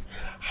process.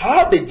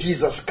 How did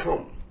Jesus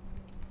come?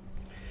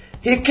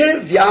 He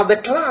came via the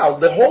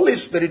cloud, the Holy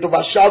Spirit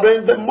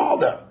overshadowing the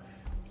mother,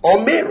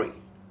 or Mary.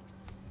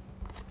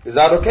 Is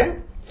that okay?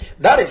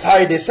 That is how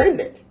he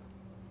descended.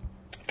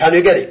 Can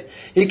you get it?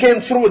 He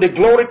came through the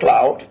glory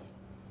cloud,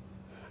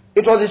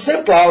 It was the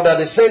same cloud that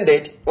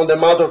descended on the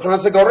Mount of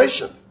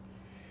Transfiguration.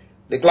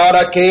 The cloud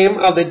that came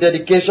at the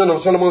dedication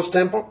of Solomon's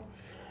temple,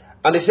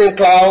 and the same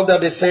cloud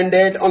that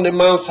descended on the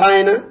Mount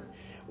Sinai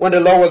when the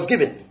law was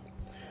given.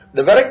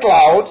 The very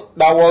cloud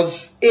that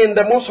was in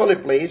the most holy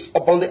place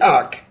upon the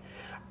ark,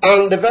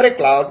 and the very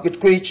cloud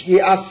with which he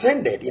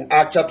ascended in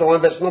Acts chapter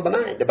 1 verse number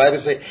 9. The Bible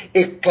says,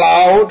 a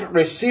cloud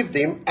received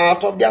him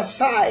out of their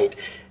sight.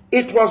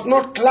 It was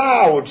not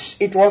clouds,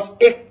 it was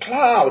a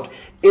cloud,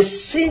 a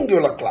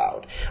singular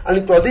cloud. And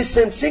it was this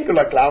same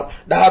singular cloud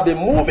that had been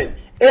moving.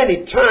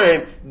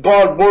 Anytime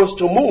God wants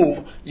to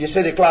move, you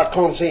say the cloud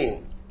comes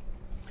in.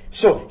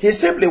 So he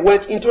simply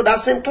went into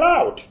that same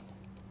cloud.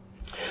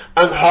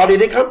 And how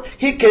did he come?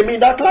 He came in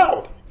that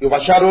cloud. He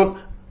overshadowed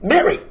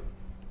Mary.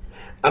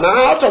 And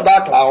out of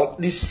that cloud,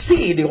 the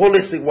seed, the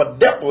Holy Spirit, was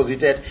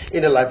deposited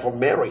in the life of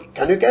Mary.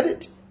 Can you get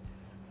it?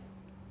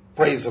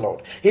 Praise the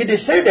Lord. He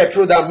descended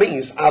through that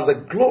means as the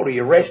glory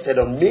rested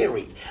on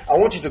Mary. I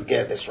want you to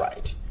get this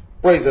right.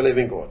 Praise the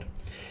living God.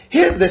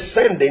 His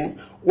descending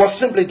was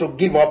simply to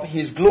give up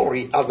his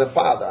glory as the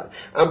Father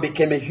and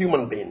became a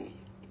human being.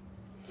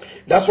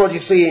 That's what you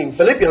see in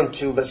Philippians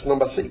 2 verse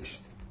number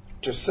 6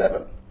 to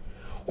 7.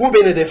 Who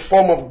being in the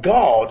form of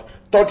God,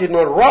 thought it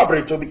not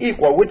robbery to be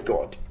equal with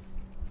God.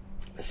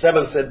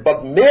 7 said,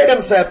 but made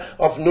himself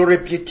of no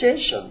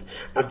reputation,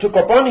 and took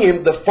upon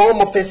him the form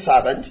of a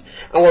servant,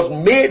 and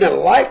was made in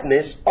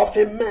likeness of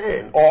a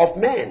man, or of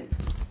man.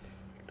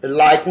 The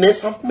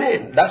likeness of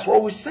man. That's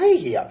what we say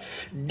here.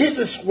 This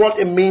is what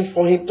it means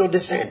for him to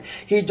descend.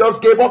 He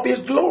just gave up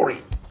his glory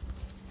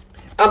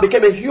and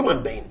became a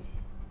human being.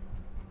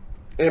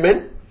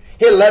 Amen.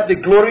 He left the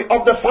glory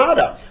of the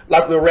Father,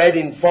 like we read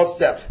in 4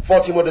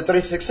 Timothy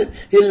 3:16.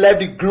 He left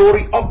the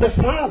glory of the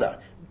Father.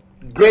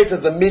 Great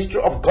is the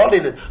mystery of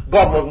godliness.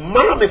 God was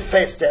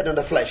manifested in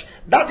the flesh.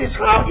 That is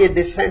how it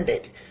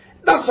descended.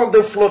 Not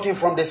something floating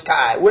from the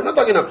sky. We're not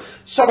talking of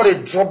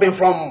somebody dropping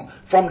from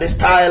the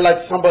sky like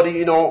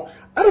somebody, I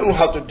don't know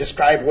how to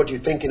describe what you're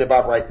thinking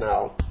about right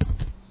now.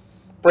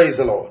 Praise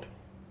the Lord.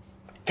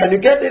 Can you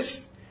get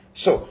this?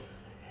 So,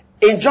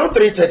 in John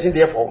 3:13,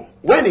 therefore,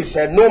 when he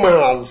said, no man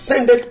has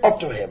ascended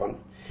up to heaven,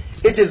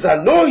 it is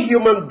that no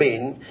human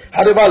being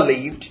had ever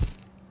lived,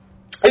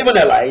 even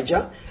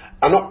Elijah,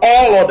 and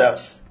all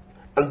others,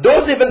 and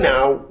those even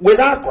now,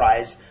 without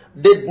Christ,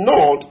 did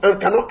not and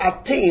cannot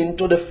attain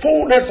to the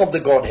fullness of the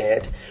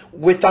Godhead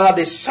without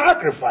the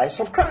sacrifice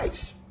of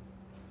Christ.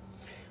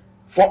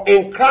 For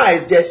in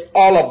Christ there's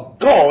all of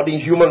God in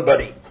human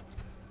body.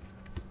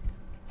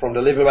 From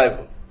the Living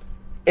Bible.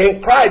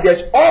 In Christ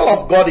there's all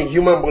of God in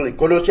human body.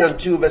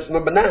 Colossians 2 verse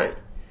number 9.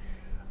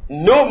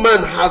 No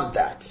man has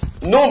that.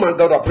 No man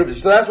got a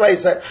privilege. So that's why he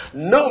said,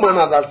 no man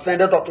has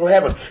ascended up to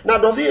heaven. Now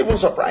does it even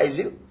surprise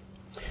you?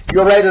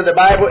 You read in the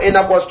Bible,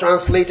 Enoch was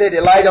translated,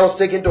 Elijah was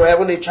taken to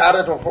heaven, a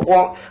chariot of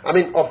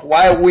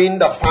wild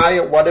wind, of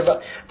fire,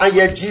 whatever. And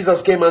yet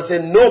Jesus came and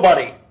said,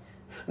 nobody.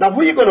 Now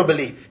who are you going to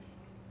believe?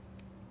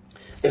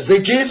 Is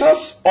it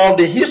Jesus or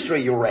the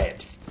history you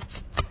read?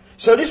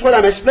 So this is what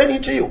I'm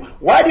explaining to you.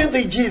 Why do you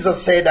think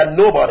Jesus said that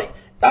nobody?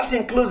 That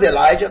includes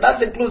Elijah,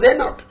 that includes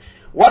Enoch.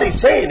 What he's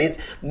saying is,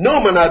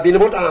 no man has been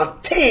able to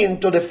attain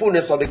to the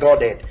fullness of the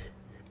Godhead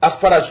as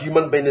far as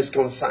human being is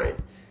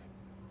concerned.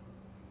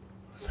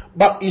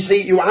 But you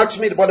see, you ask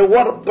me, but the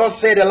word of God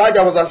said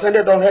Elijah was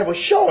ascended on heaven.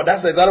 Sure,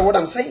 that's exactly what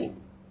I'm saying.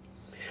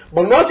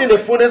 But not in the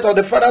fullness of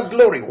the Father's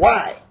glory.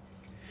 Why?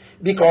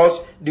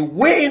 Because the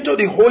way into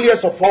the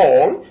holiest of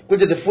all,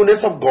 which is the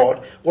fullness of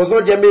God, was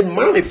not yet made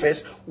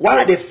manifest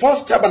while the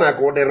first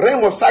tabernacle, the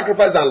realm of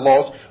sacrifice and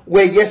laws,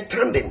 were yet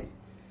standing.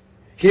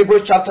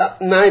 Hebrews chapter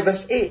 9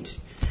 verse 8.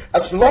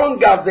 As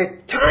long as the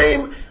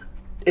time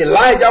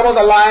Elijah was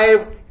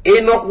alive,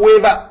 Enoch,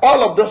 Waver,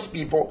 all of those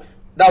people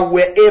that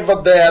were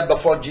ever there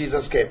before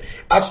Jesus came.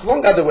 As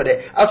long as they were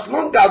there, as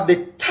long as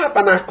the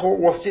tabernacle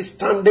was still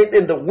standing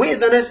in the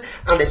wilderness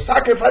and the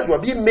sacrifice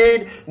was being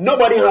made,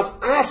 nobody has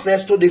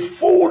access to the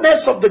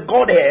fullness of the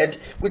Godhead,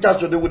 which has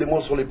to do with the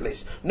most holy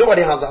place.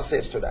 Nobody has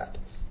access to that.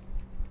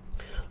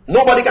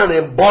 Nobody can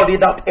embody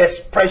that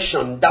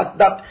expression,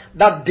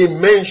 that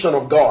dimension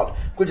of God,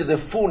 which is the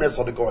fullness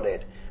of the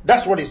Godhead.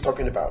 That's what he's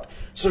talking about.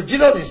 So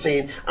Jesus is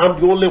saying,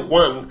 I'm the only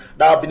one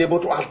that have been able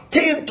to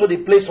attain to the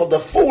place of the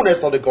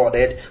fullness of the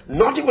Godhead.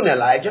 Not even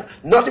Elijah,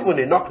 not even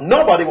Enoch.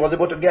 Nobody was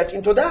able to get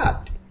into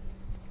that.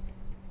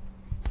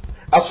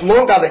 As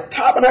long as the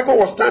tabernacle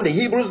was standing,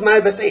 Hebrews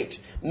 9 verse 8,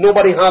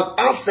 nobody has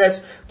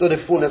access to the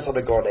fullness of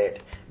the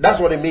Godhead. That's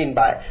what it means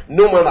by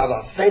no man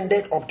has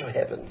ascended up to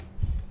heaven.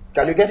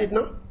 Can you get it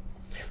now?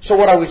 So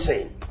what are we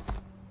saying?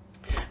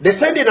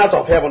 Descending out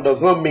of heaven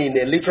does not mean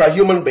a literal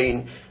human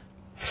being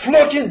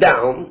floating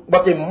down,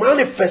 but a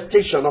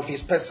manifestation of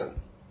his person.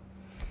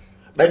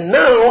 But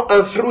now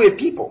and through a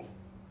people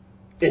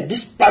in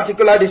this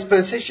particular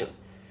dispensation.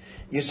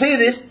 You see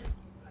this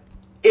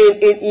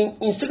in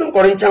 2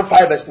 Corinthians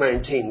 5 verse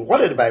 19. What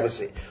did the Bible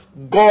say?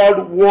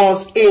 God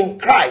was in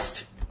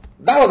Christ.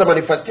 That was a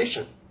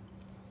manifestation.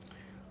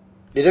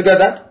 Did you get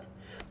that?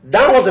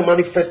 That was a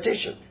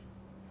manifestation.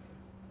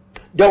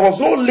 There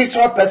was no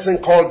literal person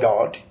called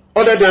God.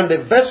 other than the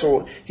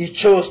vessel he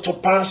chose to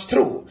pass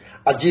through,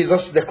 as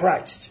Jesus the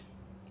Christ.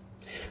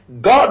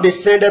 God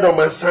descended on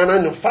Mount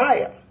Sinai in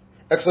fire.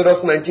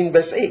 Exodus 19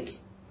 verse 8.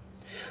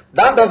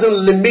 That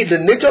doesn't limit the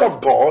nature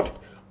of God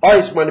or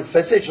his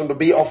manifestation to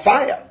be of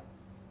fire.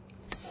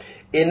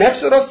 In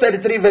Exodus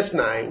 33 verse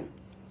 9,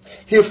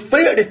 he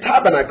filled the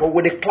tabernacle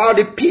with a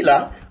cloudy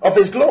pillar of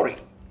his glory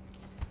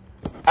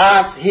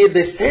as he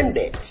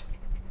descended.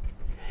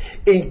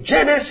 In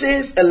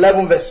Genesis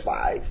 11 verse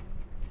 5,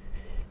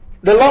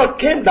 the Lord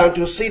came down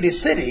to see the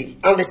city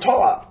and the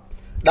tower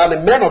that the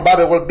men of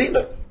Babel were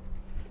building,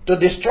 to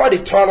destroy the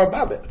Tower of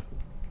Babel.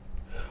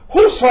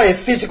 Who saw a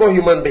physical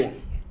human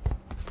being?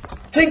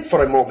 Think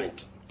for a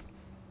moment.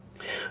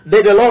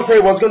 Did the Lord say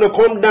he was going to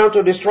come down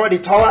to destroy the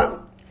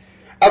tower?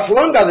 As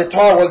long as the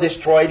tower was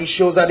destroyed, it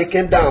shows that it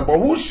came down. But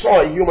who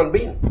saw a human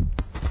being?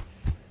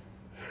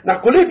 Now,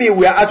 could it be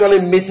we are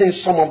actually missing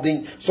some of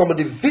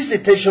the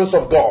visitations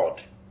of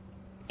God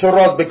to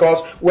us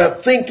because we are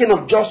thinking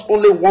of just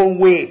only one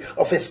way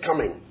of his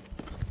coming?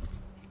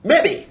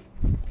 Maybe.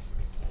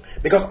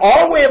 Because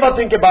all we ever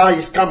think about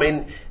his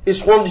coming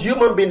is one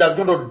human being that's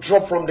going to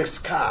drop from the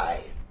sky.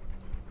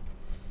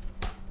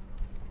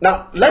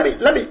 Now, let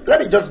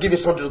me just give you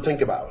something to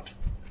think about.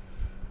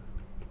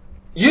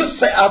 You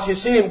say, as you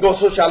see him go,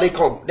 so shall he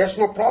come. There's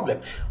no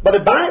problem. But the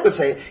Bible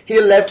says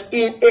he left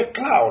in a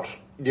cloud.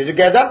 Did you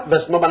get that?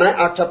 Verse number 9,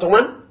 Acts chapter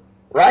 1.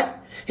 Right?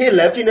 He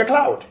left in a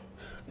cloud.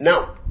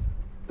 Now,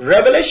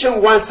 Revelation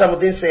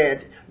 1:17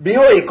 said,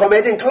 behold, he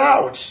cometh in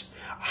clouds.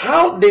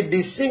 How did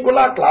the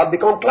singular cloud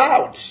become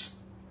clouds?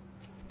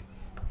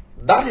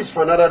 That is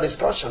for another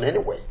discussion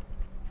anyway.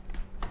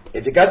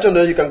 If you got to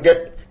know, you can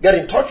get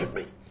in touch with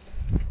me.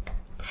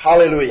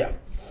 Hallelujah.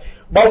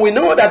 But we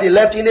know that he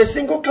left in a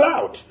single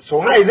cloud. So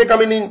how is he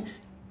coming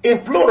in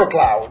plural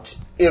clouds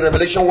in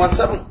Revelation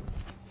 1:7?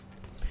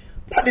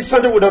 That is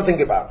something we don't think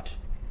about.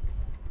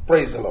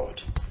 Praise the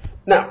Lord.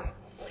 Now,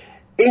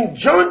 in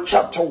John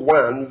chapter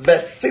 1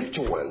 verse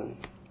 51,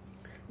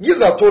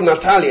 Jesus told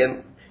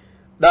Nathanael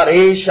that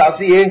he shall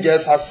see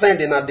angels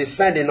ascending and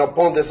descending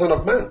upon the Son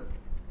of Man.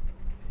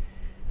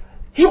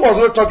 He was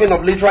not talking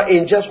of literal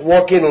angels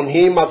walking on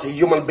him as a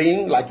human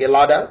being like a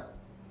ladder,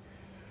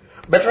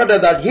 but rather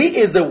that he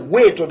is the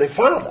way to the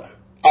Father,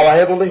 our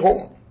heavenly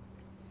home.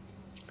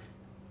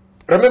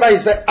 Remember, he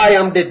said, I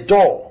am the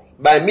door.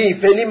 By me,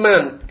 if any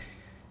man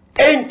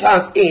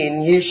enters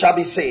in, he shall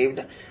be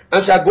saved,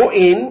 and shall go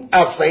in,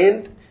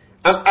 ascend,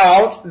 and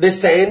out,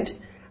 descend,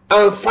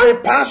 and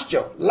find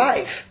pasture,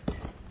 life.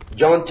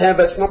 John 10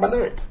 verse number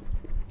 9.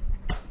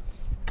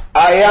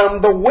 I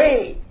am the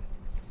way.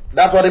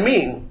 That's what it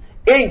means.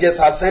 Angels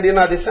are ascending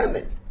and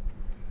descending.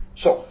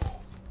 So,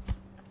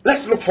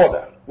 let's look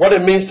further. What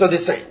it means to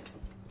descend.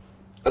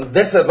 And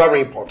this is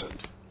very important.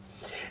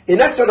 In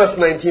Exodus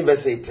 19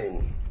 verse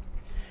 18,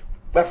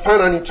 we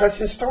find an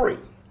interesting story.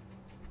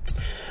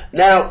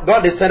 Now,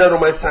 God descended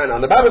on Mount Sinai.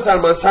 The Bible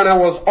says Mount Sinai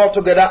was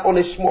altogether on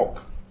a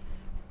smoke.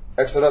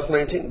 Exodus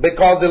 19.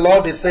 Because the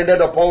Lord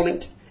descended upon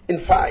it in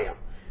fire.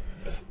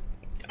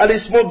 And the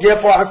smoke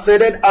therefore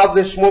ascended as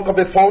the smoke of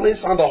a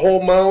furnace, and the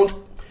whole mount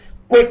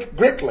quaked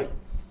greatly.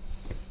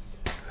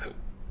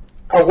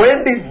 And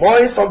when the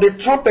voice of the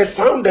trumpet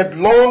sounded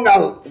long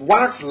and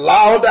waxed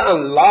louder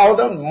and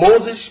louder,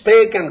 Moses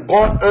spake, and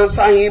God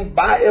answered him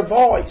by a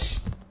voice.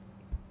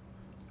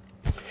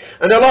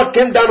 And the Lord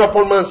came down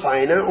upon Mount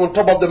Sinai on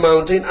top of the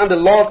mountain, and the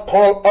Lord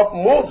called up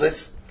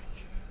Moses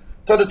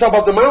to the top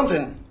of the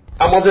mountain,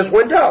 and Moses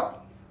went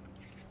up.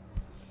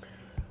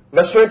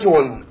 Verse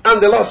 21,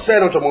 and the Lord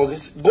said unto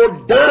Moses,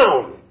 go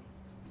down,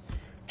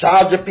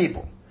 charge the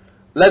people,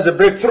 lest they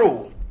break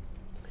through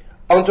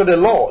unto the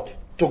Lord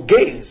to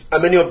gaze,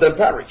 and many of them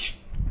perish.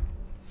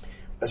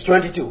 Verse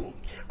 22,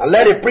 and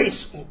let the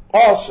priests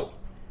also,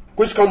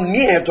 which come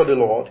near to the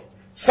Lord,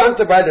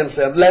 sanctify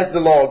themselves, lest the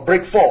Lord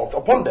break forth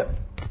upon them.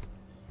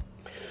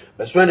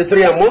 Verse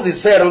 23, and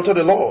Moses said unto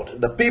the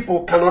Lord, the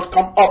people cannot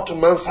come up to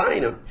Mount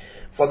Sinai,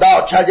 for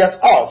thou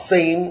chargest us,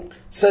 saying,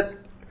 set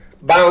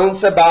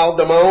bounds about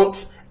the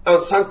mount,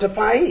 and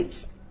sanctify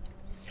it.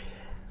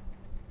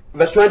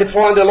 Verse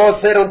 24, and the Lord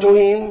said unto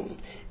him,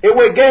 it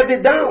will get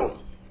thee down,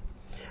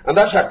 and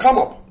thou shalt come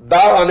up,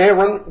 thou and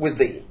Aaron with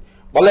thee.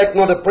 But let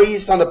not the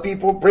priest and the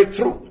people break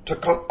through to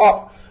come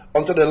up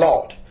unto the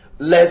Lord,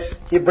 lest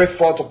he break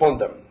forth upon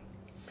them.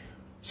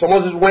 So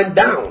Moses went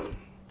down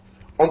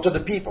unto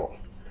the people,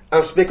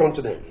 and spake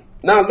unto them.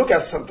 Now look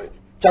at something.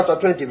 Chapter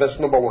 20, verse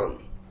number 1.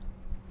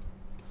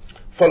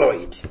 Follow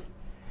it.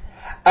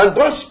 And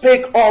God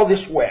spake all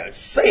these words,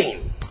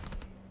 saying,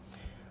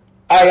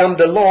 I am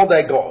the Lord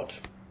thy God.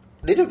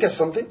 Did you get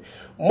something?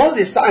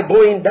 Moses started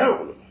going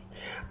down.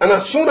 And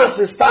as soon as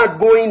he started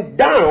going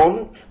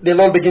down, the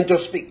Lord began to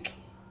speak.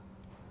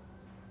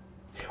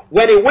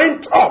 When he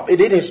went up, he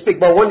didn't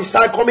speak. But when he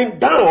started coming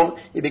down,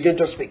 he began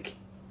to speak.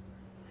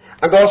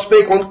 And God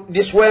spake on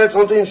these words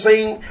unto him,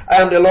 saying,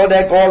 I am the Lord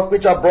thy God,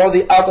 which have brought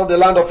thee out of the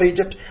land of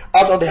Egypt,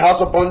 out of the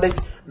house of bondage.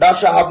 Thou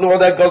shalt have no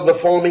other gods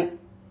before me.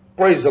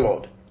 Praise the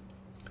Lord.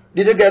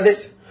 Did you get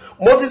this?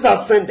 Moses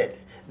ascended.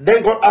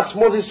 Then God asked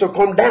Moses to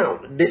come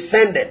down,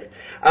 descended.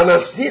 And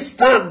as he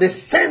started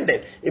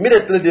descending,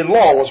 immediately the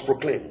law was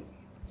proclaimed.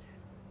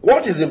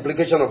 What is the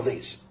implication of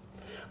this?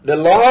 The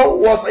law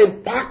was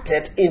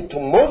imparted into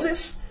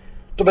Moses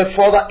to be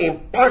further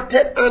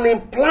imparted and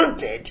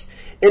implanted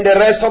in the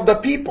rest of the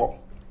people.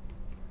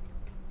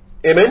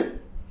 Amen?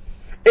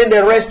 In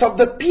the rest of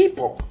the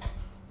people.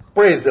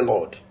 Praise the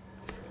Lord.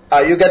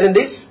 Are you getting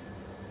this?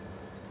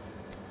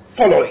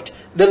 Follow it.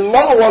 The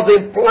law was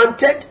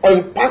implanted or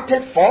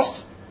imparted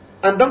first,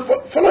 and don't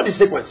follow the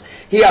sequence.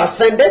 He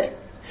ascended,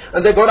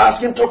 and then God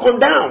asked him to come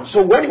down.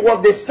 So when he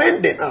was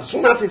descending, as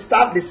soon as he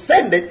started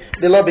descending,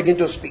 the Lord began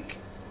to speak.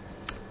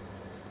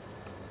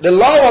 The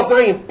law was now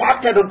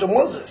imparted unto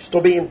Moses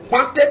to be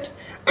imparted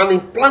and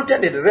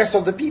implanted in the rest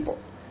of the people.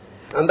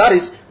 And that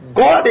is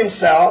God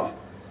himself,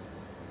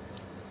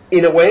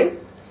 in a way,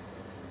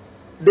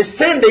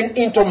 descending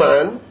into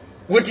man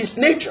with his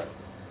nature,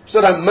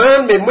 so that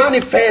man may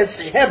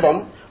manifest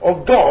heaven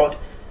or God,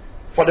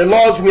 for the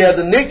laws were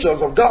the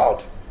natures of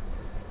God.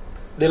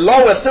 The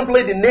law was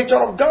simply the nature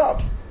of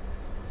God.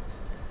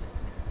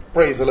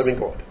 Praise the living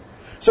God.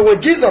 So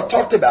when Jesus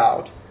talked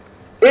about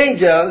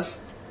angels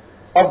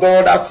of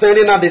God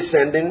ascending and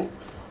descending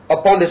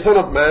upon the Son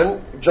of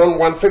Man, John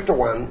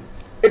 1:51,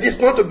 it is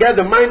not to get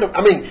the mind of,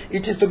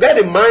 it is to get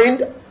the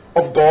mind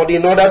of God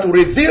in order to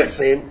reveal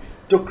him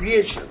to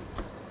creation.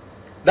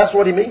 That's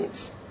what it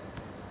means.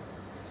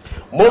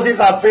 Moses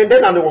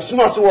ascended, and as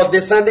soon as he was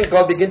descending,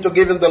 God began to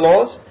give him the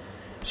laws.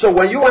 So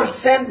when you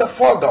ascend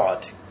before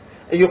God,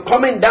 and you're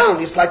coming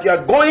down, it's like you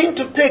are going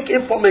to take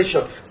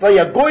information. It's like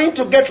you are going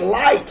to get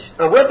light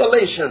and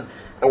revelation.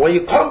 And when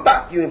you come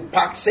back, you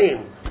impart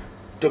same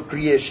to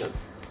creation.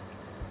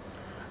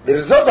 The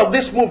result of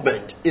this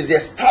movement is the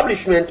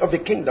establishment of the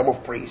kingdom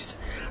of priests,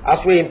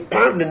 as we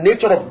impart the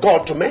nature of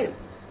God to men.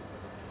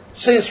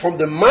 Since from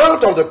the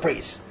mouth of the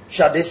priest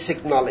shall they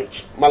seek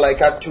knowledge.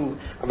 Malachi 2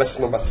 verse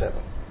number 7.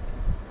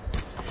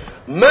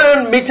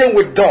 Man meeting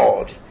with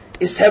God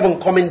is heaven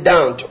coming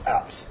down to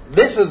earth.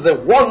 This is the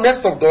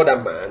oneness of God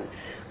and man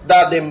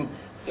that the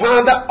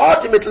Father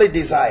ultimately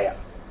desired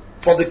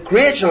for the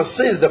creation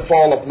since the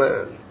fall of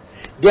man,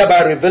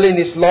 thereby revealing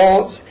his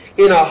laws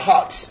in our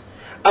hearts,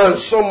 and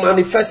so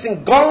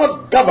manifesting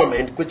God's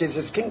government, which is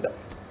his kingdom.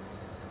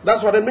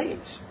 That's what it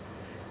means.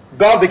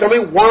 God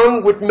becoming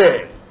one with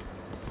man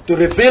to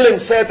reveal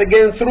himself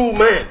again through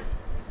man.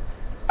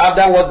 And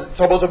that was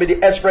supposed to be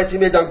the express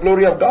image and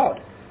glory of God.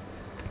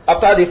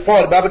 After the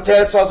fall, the Bible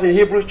tells us in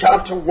Hebrews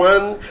chapter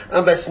 1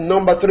 and verse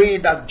number 3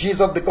 that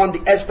Jesus became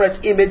the express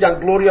image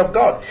and glory of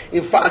God.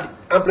 In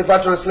fact,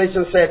 Amplified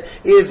Translation said,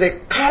 he is a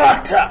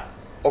character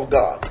of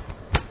God.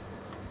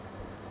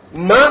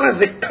 Man is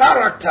the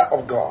character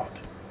of God.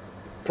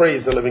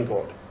 Praise the living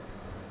God.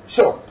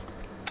 So,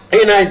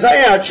 in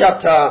Isaiah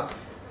chapter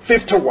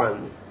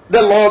 51,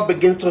 the Lord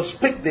begins to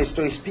speak this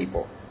to his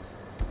people.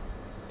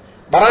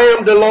 But I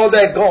am the Lord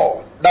thy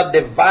God, that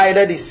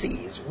divided the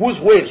seas,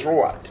 whose waves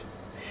roared.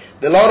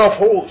 The Lord of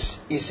hosts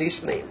is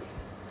his name.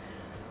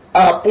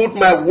 I have put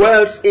my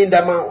words in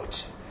thy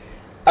mouth,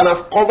 and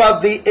have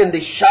covered thee in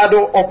the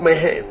shadow of my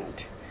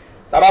hand,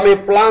 that I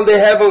may plant the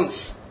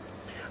heavens,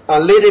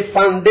 and lay the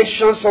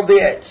foundations of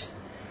the earth,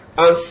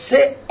 and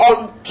say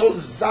unto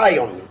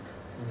Zion,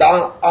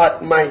 thou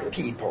art my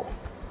people.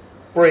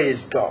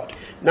 Praise God.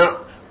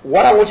 Now,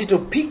 what I want you to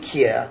pick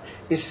here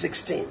is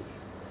 16.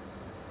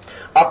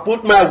 I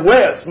put my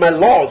words, my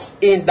laws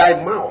in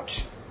thy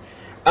mouth,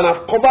 and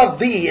I've covered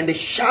thee in the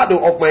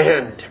shadow of my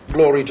hand.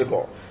 Glory to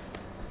God.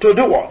 To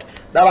do what?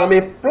 That I may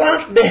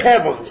plant the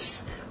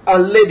heavens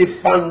and lay the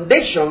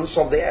foundations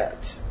of the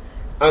earth,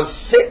 and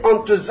say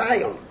unto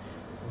Zion,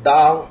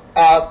 thou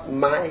art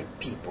my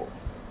people.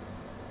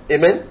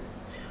 Amen.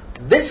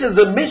 This is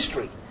the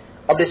mystery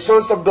of the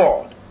sons of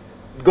God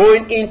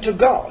going into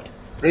God,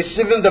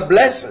 receiving the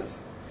blessings,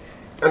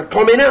 and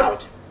coming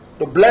out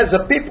to bless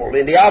the people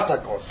in the outer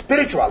court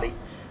spiritually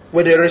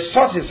with the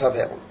resources of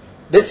heaven.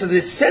 This is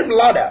the same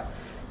ladder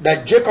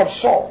that Jacob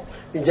saw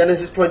in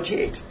Genesis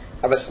 28,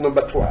 verse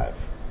number 12.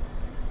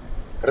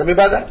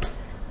 Remember that?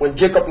 When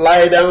Jacob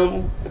lay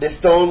down with the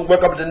stone,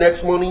 woke up the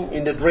next morning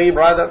in the dream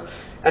rather,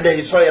 and then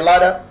he saw a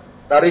ladder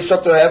that reached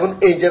up to heaven,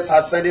 angels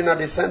ascending and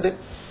descending.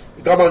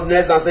 He came on the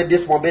next and said,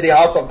 this must be the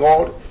house of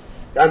God.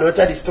 They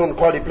anointed the stone,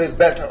 called the place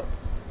Bethel.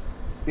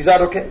 Is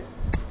that okay?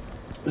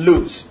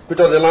 Luz, which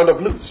was the land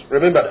of Luz.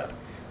 Remember that.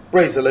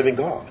 Praise the living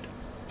God.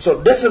 So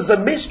this is a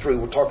mystery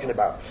we're talking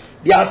about.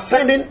 The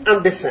ascending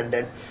and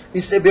descending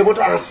is to be able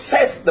to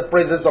access the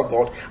presence of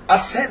God,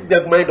 access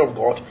the mind of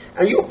God,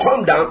 and you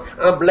come down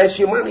and bless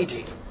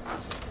humanity.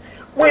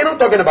 We're not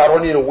talking about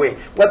running away.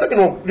 We're talking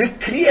about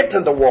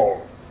recreating the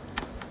world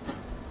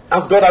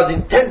as God has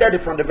intended it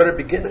from the very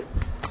beginning.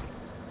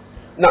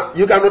 Now,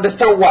 you can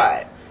understand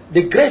why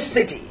the great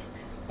city,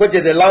 which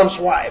is the Lamb's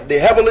wife, the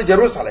heavenly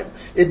Jerusalem,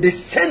 is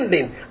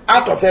descending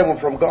out of heaven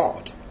from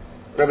God.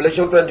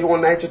 Revelation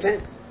 21, 9 to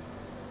 10.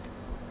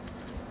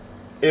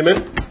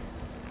 Amen.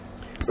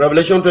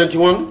 Revelation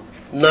 21,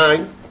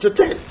 9 to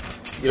 10.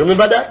 You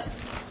remember that?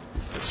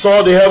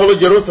 Saw the heavenly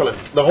Jerusalem,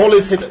 the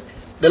holy city,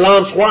 the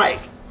Lamb's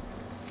wife.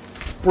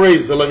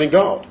 Praise the living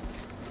God.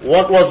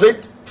 What was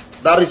it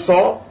that he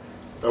saw?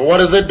 And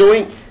what is it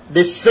doing?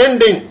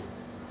 Descending,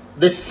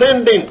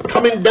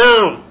 coming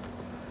down.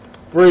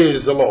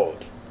 Praise the Lord.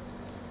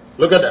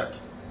 Look at that.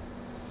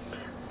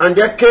 And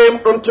there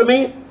came unto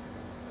me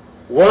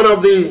one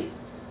of the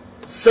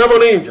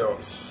 7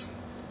 angels.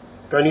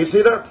 Can you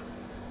see that?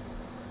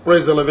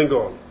 Praise the living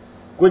God.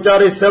 Which are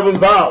the 7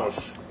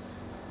 vows.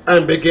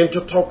 And begin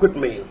to talk with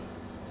me.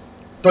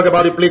 Talk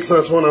about the plagues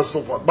and so on and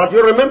so forth. But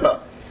you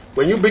remember,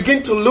 when you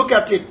begin to look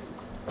at it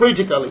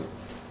critically,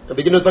 you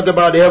begin to talk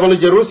about the heavenly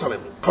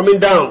Jerusalem coming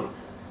down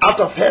out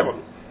of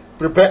heaven,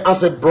 prepared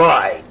as a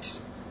bride.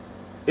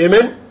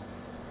 Amen?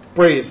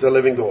 Praise the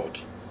living God.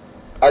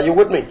 Are you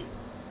with me?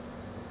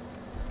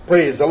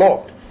 Praise the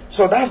Lord.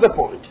 So that's the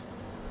point.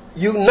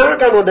 You now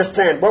can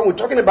understand when we're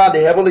talking about the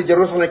heavenly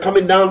Jerusalem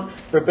coming down,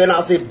 prepared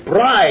as a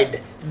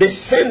bride,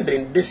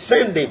 descending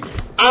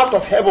out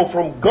of heaven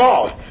from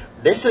God.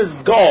 This is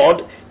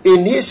God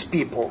in his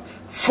people,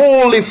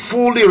 fully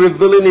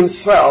revealing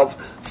himself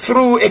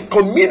through a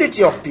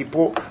community of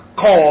people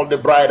called the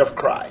bride of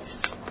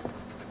Christ.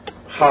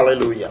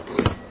 Hallelujah.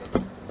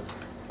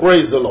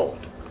 Praise the Lord.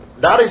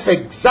 That is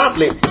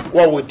exactly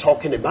what we're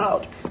talking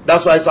about.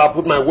 That's why I said, I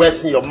put my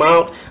words in your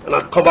mouth and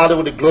I covered it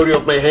with the glory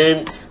of my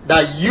hand,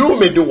 that you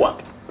may do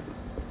what?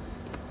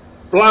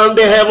 Plant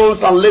the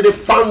heavens and lay the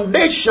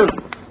foundation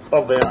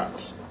of the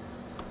earth.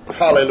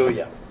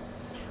 Hallelujah.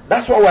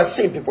 That's what we're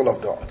seeing, people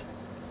of God.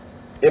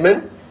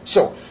 Amen.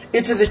 So,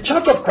 it is the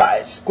church of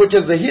Christ, which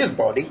is his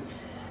body,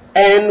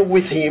 and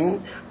with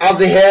him as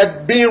the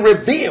head being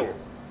revealed.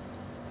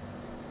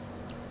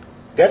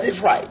 Get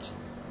it right.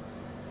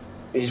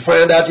 You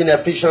find that in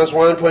Ephesians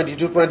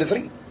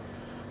 1:22-23.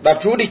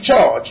 That through the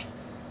church,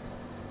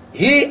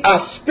 he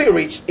as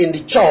spirit in the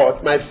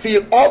church might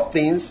fill all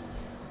things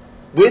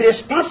with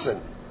his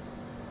person.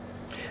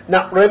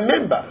 Now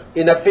remember,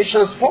 in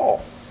Ephesians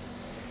 4,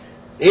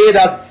 he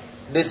that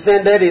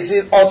descended is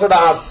he also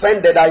that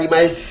ascended, that he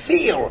might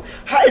fill.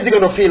 How is he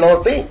going to fill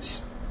all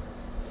things?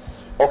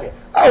 Okay,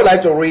 I would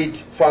like to read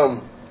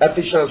from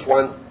Ephesians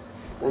 1,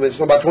 verse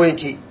number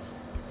 20.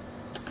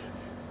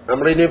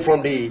 I'm reading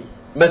from the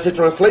Message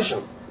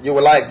translation. You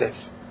will like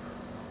this.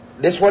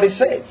 This is what it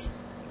says.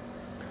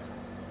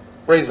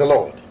 Praise the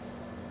Lord.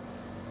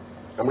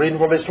 I'm reading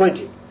from verse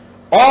 20.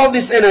 All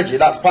this energy,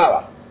 that's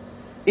power,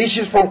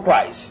 issues from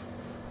Christ.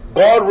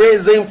 God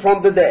raised him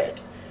from the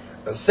dead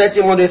and set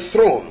him on a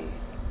throne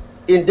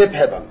in deep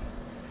heaven.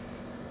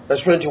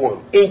 Verse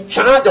 21. In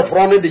charge of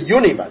running the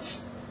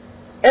universe.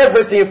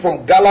 Everything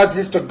from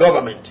galaxies to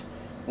government.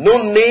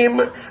 No name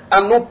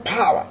and no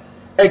power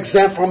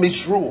exempt from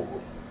his rule.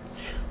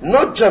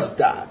 Not just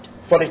that,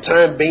 for the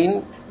time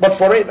being, but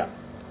forever.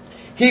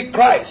 He,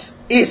 Christ,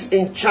 is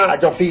in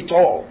charge of it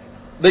all.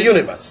 The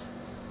universe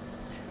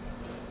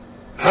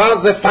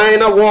has the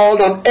final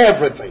word on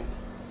everything.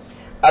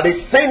 At the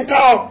center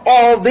of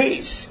all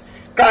this,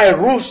 Christ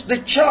rules the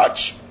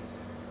church.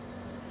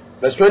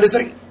 Verse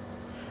 23.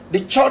 The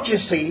church, you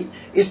see,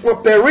 is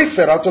not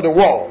peripheral to the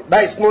world.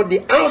 That is not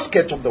the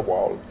outskirts of the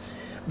world.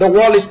 The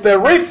world is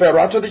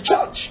peripheral to the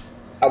church.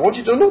 I want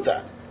you to know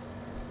that.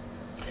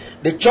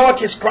 The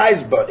church is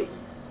Christ's body,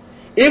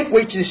 in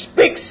which he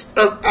speaks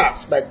and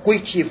acts, by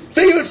which he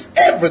fills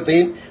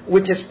everything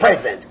which is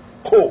present.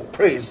 Oh,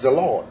 praise the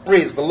Lord.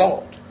 Praise the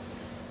Lord.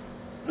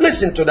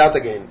 Listen to that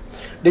again.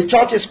 The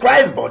church is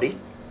Christ's body.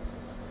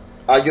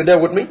 Are you there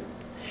with me?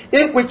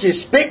 In which he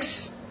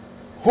speaks.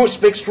 Who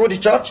speaks through the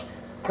church?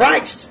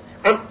 Christ.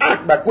 And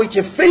act by which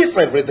he fills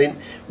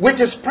everything which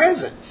is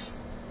present.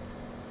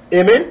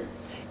 Amen?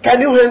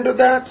 Can you handle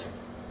that?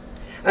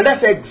 And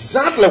that's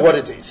exactly what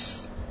it is.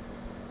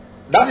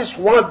 That is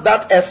what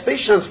that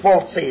Ephesians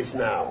 4 says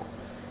now.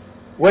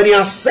 When he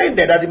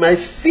ascended, that he might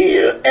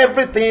fill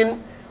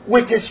everything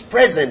which is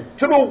present.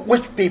 Through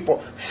which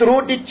people?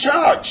 Through the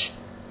church.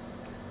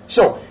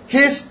 So,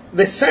 his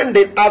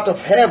descending out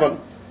of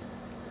heaven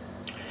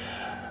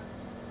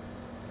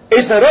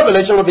is a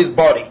revelation of his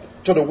body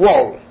to the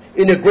world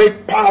in a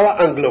great power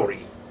and glory.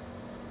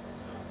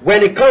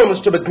 When he comes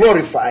to be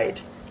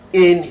glorified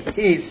in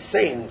his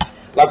saints.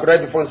 Like we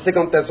read before in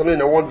 2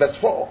 Thessalonians 1 verse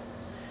 4.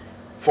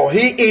 For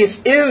he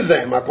is in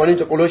them, according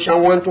to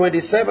Colossians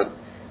 1:27,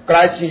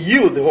 Christ in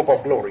you, the hope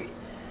of glory.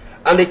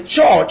 And the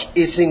church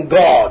is in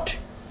God.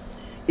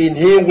 In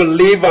him we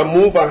live and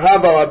move and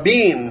have our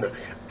being.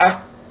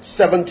 Acts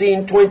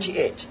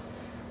 17:28.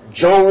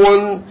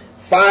 John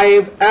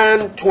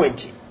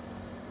 1:5-20.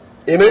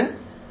 Amen?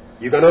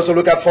 You can also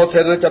look at 1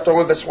 Thessalonians chapter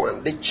 1 verse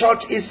 1. The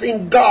church is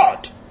in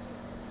God.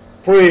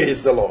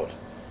 Praise the Lord.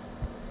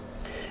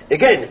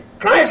 Again,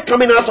 Christ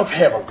coming out of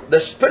heaven, the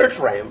spirit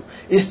realm,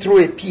 is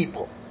through a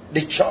people,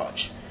 the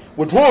church,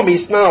 with whom he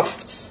is now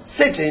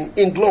sitting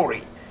in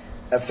glory.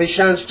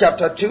 Ephesians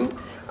chapter 2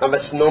 and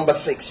verse number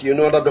 6. You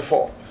know that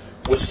before.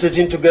 We're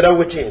sitting together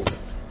with him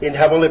in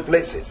heavenly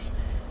places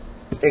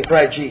in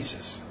Christ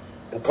Jesus.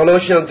 And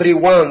Colossians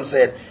 3:1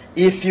 said,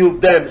 if you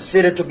then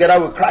seated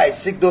together with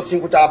Christ, seek those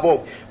things which are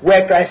above,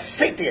 where Christ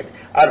seated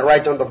at the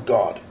right hand of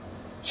God.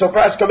 So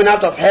Christ coming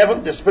out of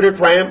heaven, the spirit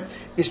realm,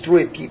 is through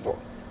a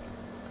people.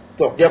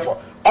 So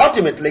therefore,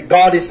 ultimately,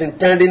 God is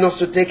intending us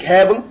to take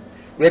heaven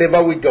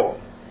wherever we go,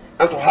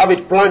 and to have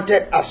it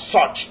planted as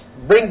such,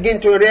 bringing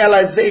to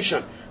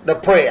realization the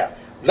prayer,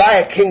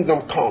 Thy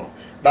kingdom come,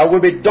 that will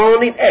be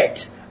done in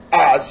earth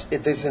as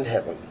it is in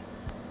heaven.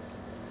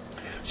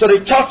 So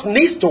the church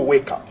needs to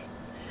wake up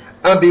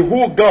and be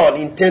who God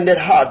intended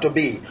her to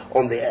be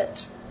on the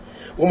earth.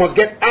 We must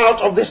get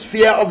out of this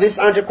fear of this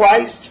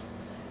Antichrist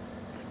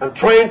and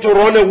trying to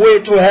run away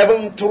to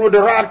heaven through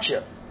the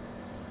rapture,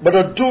 but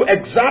to do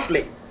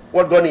exactly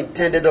what God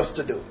intended us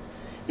to do.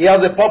 He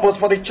has a purpose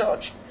for the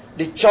church.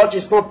 The church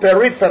is not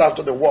peripheral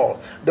to the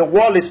world. The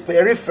world is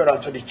peripheral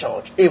to the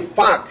church. In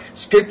fact,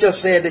 Scripture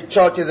says the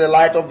church is the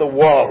light of the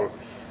world.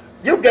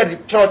 You get the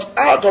church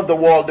out of the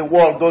world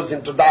goes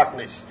into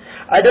darkness.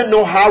 I don't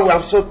know how we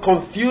have so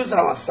confused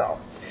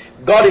ourselves.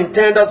 God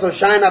intended us to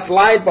shine at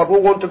light, but we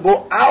want to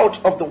go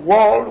out of the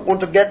world,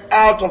 want to get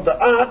out of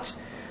the earth,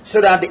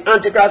 so that the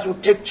Antichrist will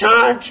take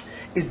charge.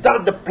 Is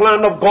that the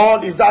plan of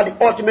God? Is that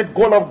the ultimate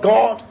goal of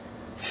God?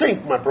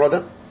 Think, my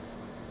brother.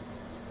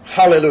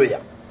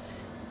 Hallelujah.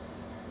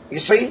 You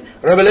see,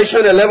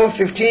 Revelation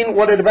 11:15,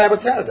 what did the Bible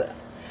tell there?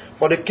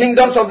 For the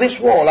kingdoms of this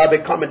world are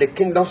becoming the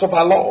kingdoms of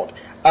our Lord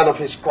and of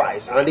His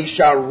Christ, and He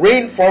shall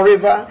reign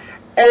forever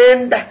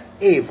and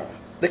ever.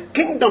 The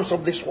kingdoms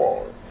of this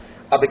world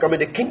are becoming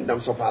the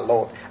kingdoms of our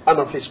Lord and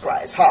of His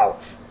Christ. How?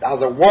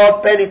 As the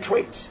world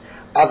penetrates,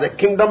 as the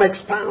kingdom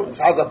expands,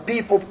 as the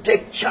people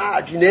take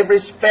charge in every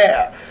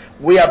sphere,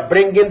 we are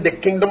bringing the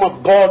kingdom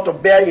of God to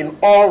bear in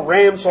all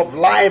realms of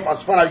life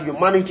as far as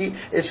humanity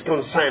is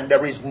concerned.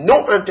 There is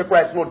no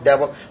Antichrist, no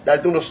devil that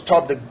is going to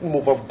stop the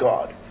move of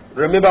God.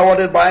 Remember what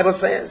the Bible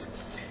says?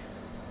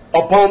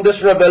 Upon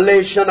this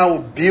revelation I will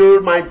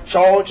build my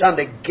church, and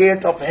the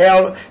gate of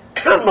hell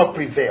cannot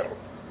prevail.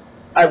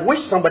 I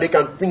wish somebody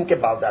can think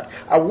about that.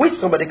 I wish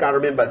somebody can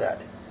remember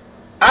that.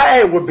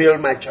 I will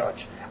build my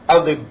church,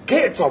 and the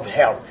gates of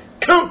hell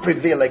can't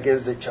prevail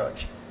against the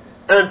church.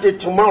 Until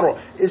tomorrow,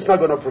 it's not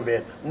going to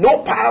prevail. No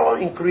power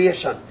in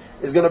creation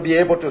is going to be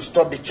able to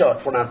stop the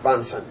church from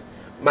advancing.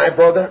 My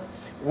brother,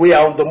 we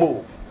are on the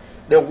move.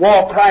 The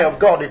war cry of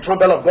God, the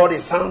trumpet of God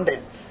is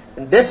sounding.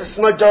 And this is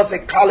not just a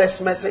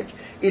careless message.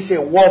 It's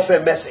a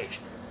warfare message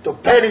to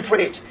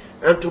penetrate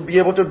and to be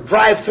able to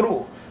drive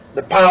through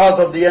the powers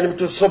of the enemy,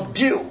 to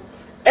subdue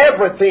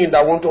everything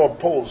that want to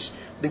oppose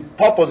the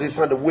purposes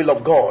and the will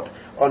of God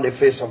on the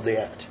face of the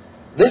earth.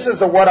 This is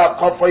the word I've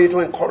called for you, to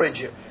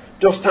encourage you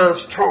to stand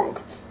strong.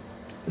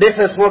 This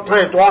is no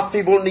time to have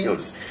feeble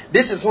knees.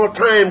 This is no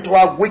time to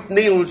have weak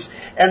knees.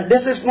 And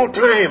this is no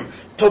time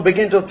to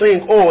begin to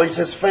think, oh, it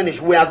is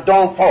finished, we are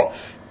done for.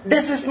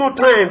 This is no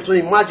time to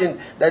imagine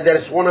that there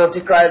is one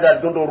Antichrist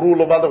that's going to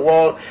rule over the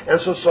world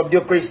and so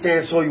subdue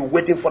Christians, so you're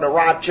waiting for the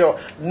rapture.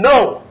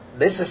 No,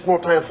 this is no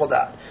time for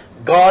that.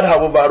 God has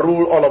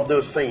overruled all of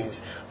those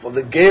things. For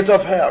the gate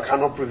of hell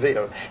cannot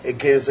prevail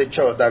against the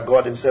church that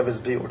God Himself is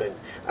building.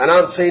 And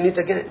I'm saying it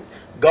again.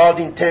 God's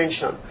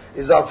intention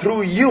is that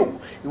through you,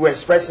 He will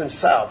express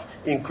Himself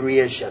in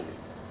creation.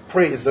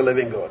 Praise the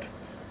living God.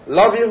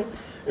 Love you,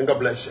 and God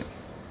bless you.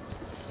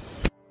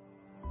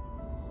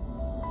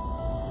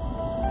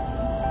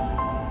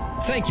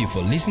 Thank you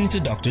for listening to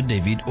Dr.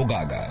 David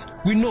Ogaga.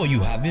 We know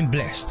you have been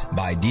blessed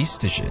by this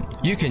station.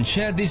 You can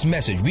share this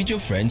message with your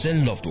friends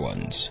and loved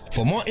ones.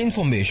 For more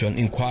information,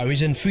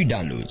 inquiries, and free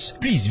downloads,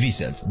 please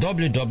visit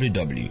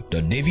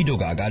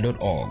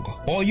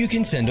www.davidogaga.org, or you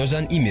can send us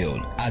an email,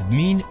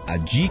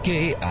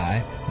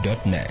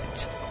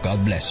 admin@gkai.net.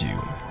 God bless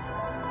you.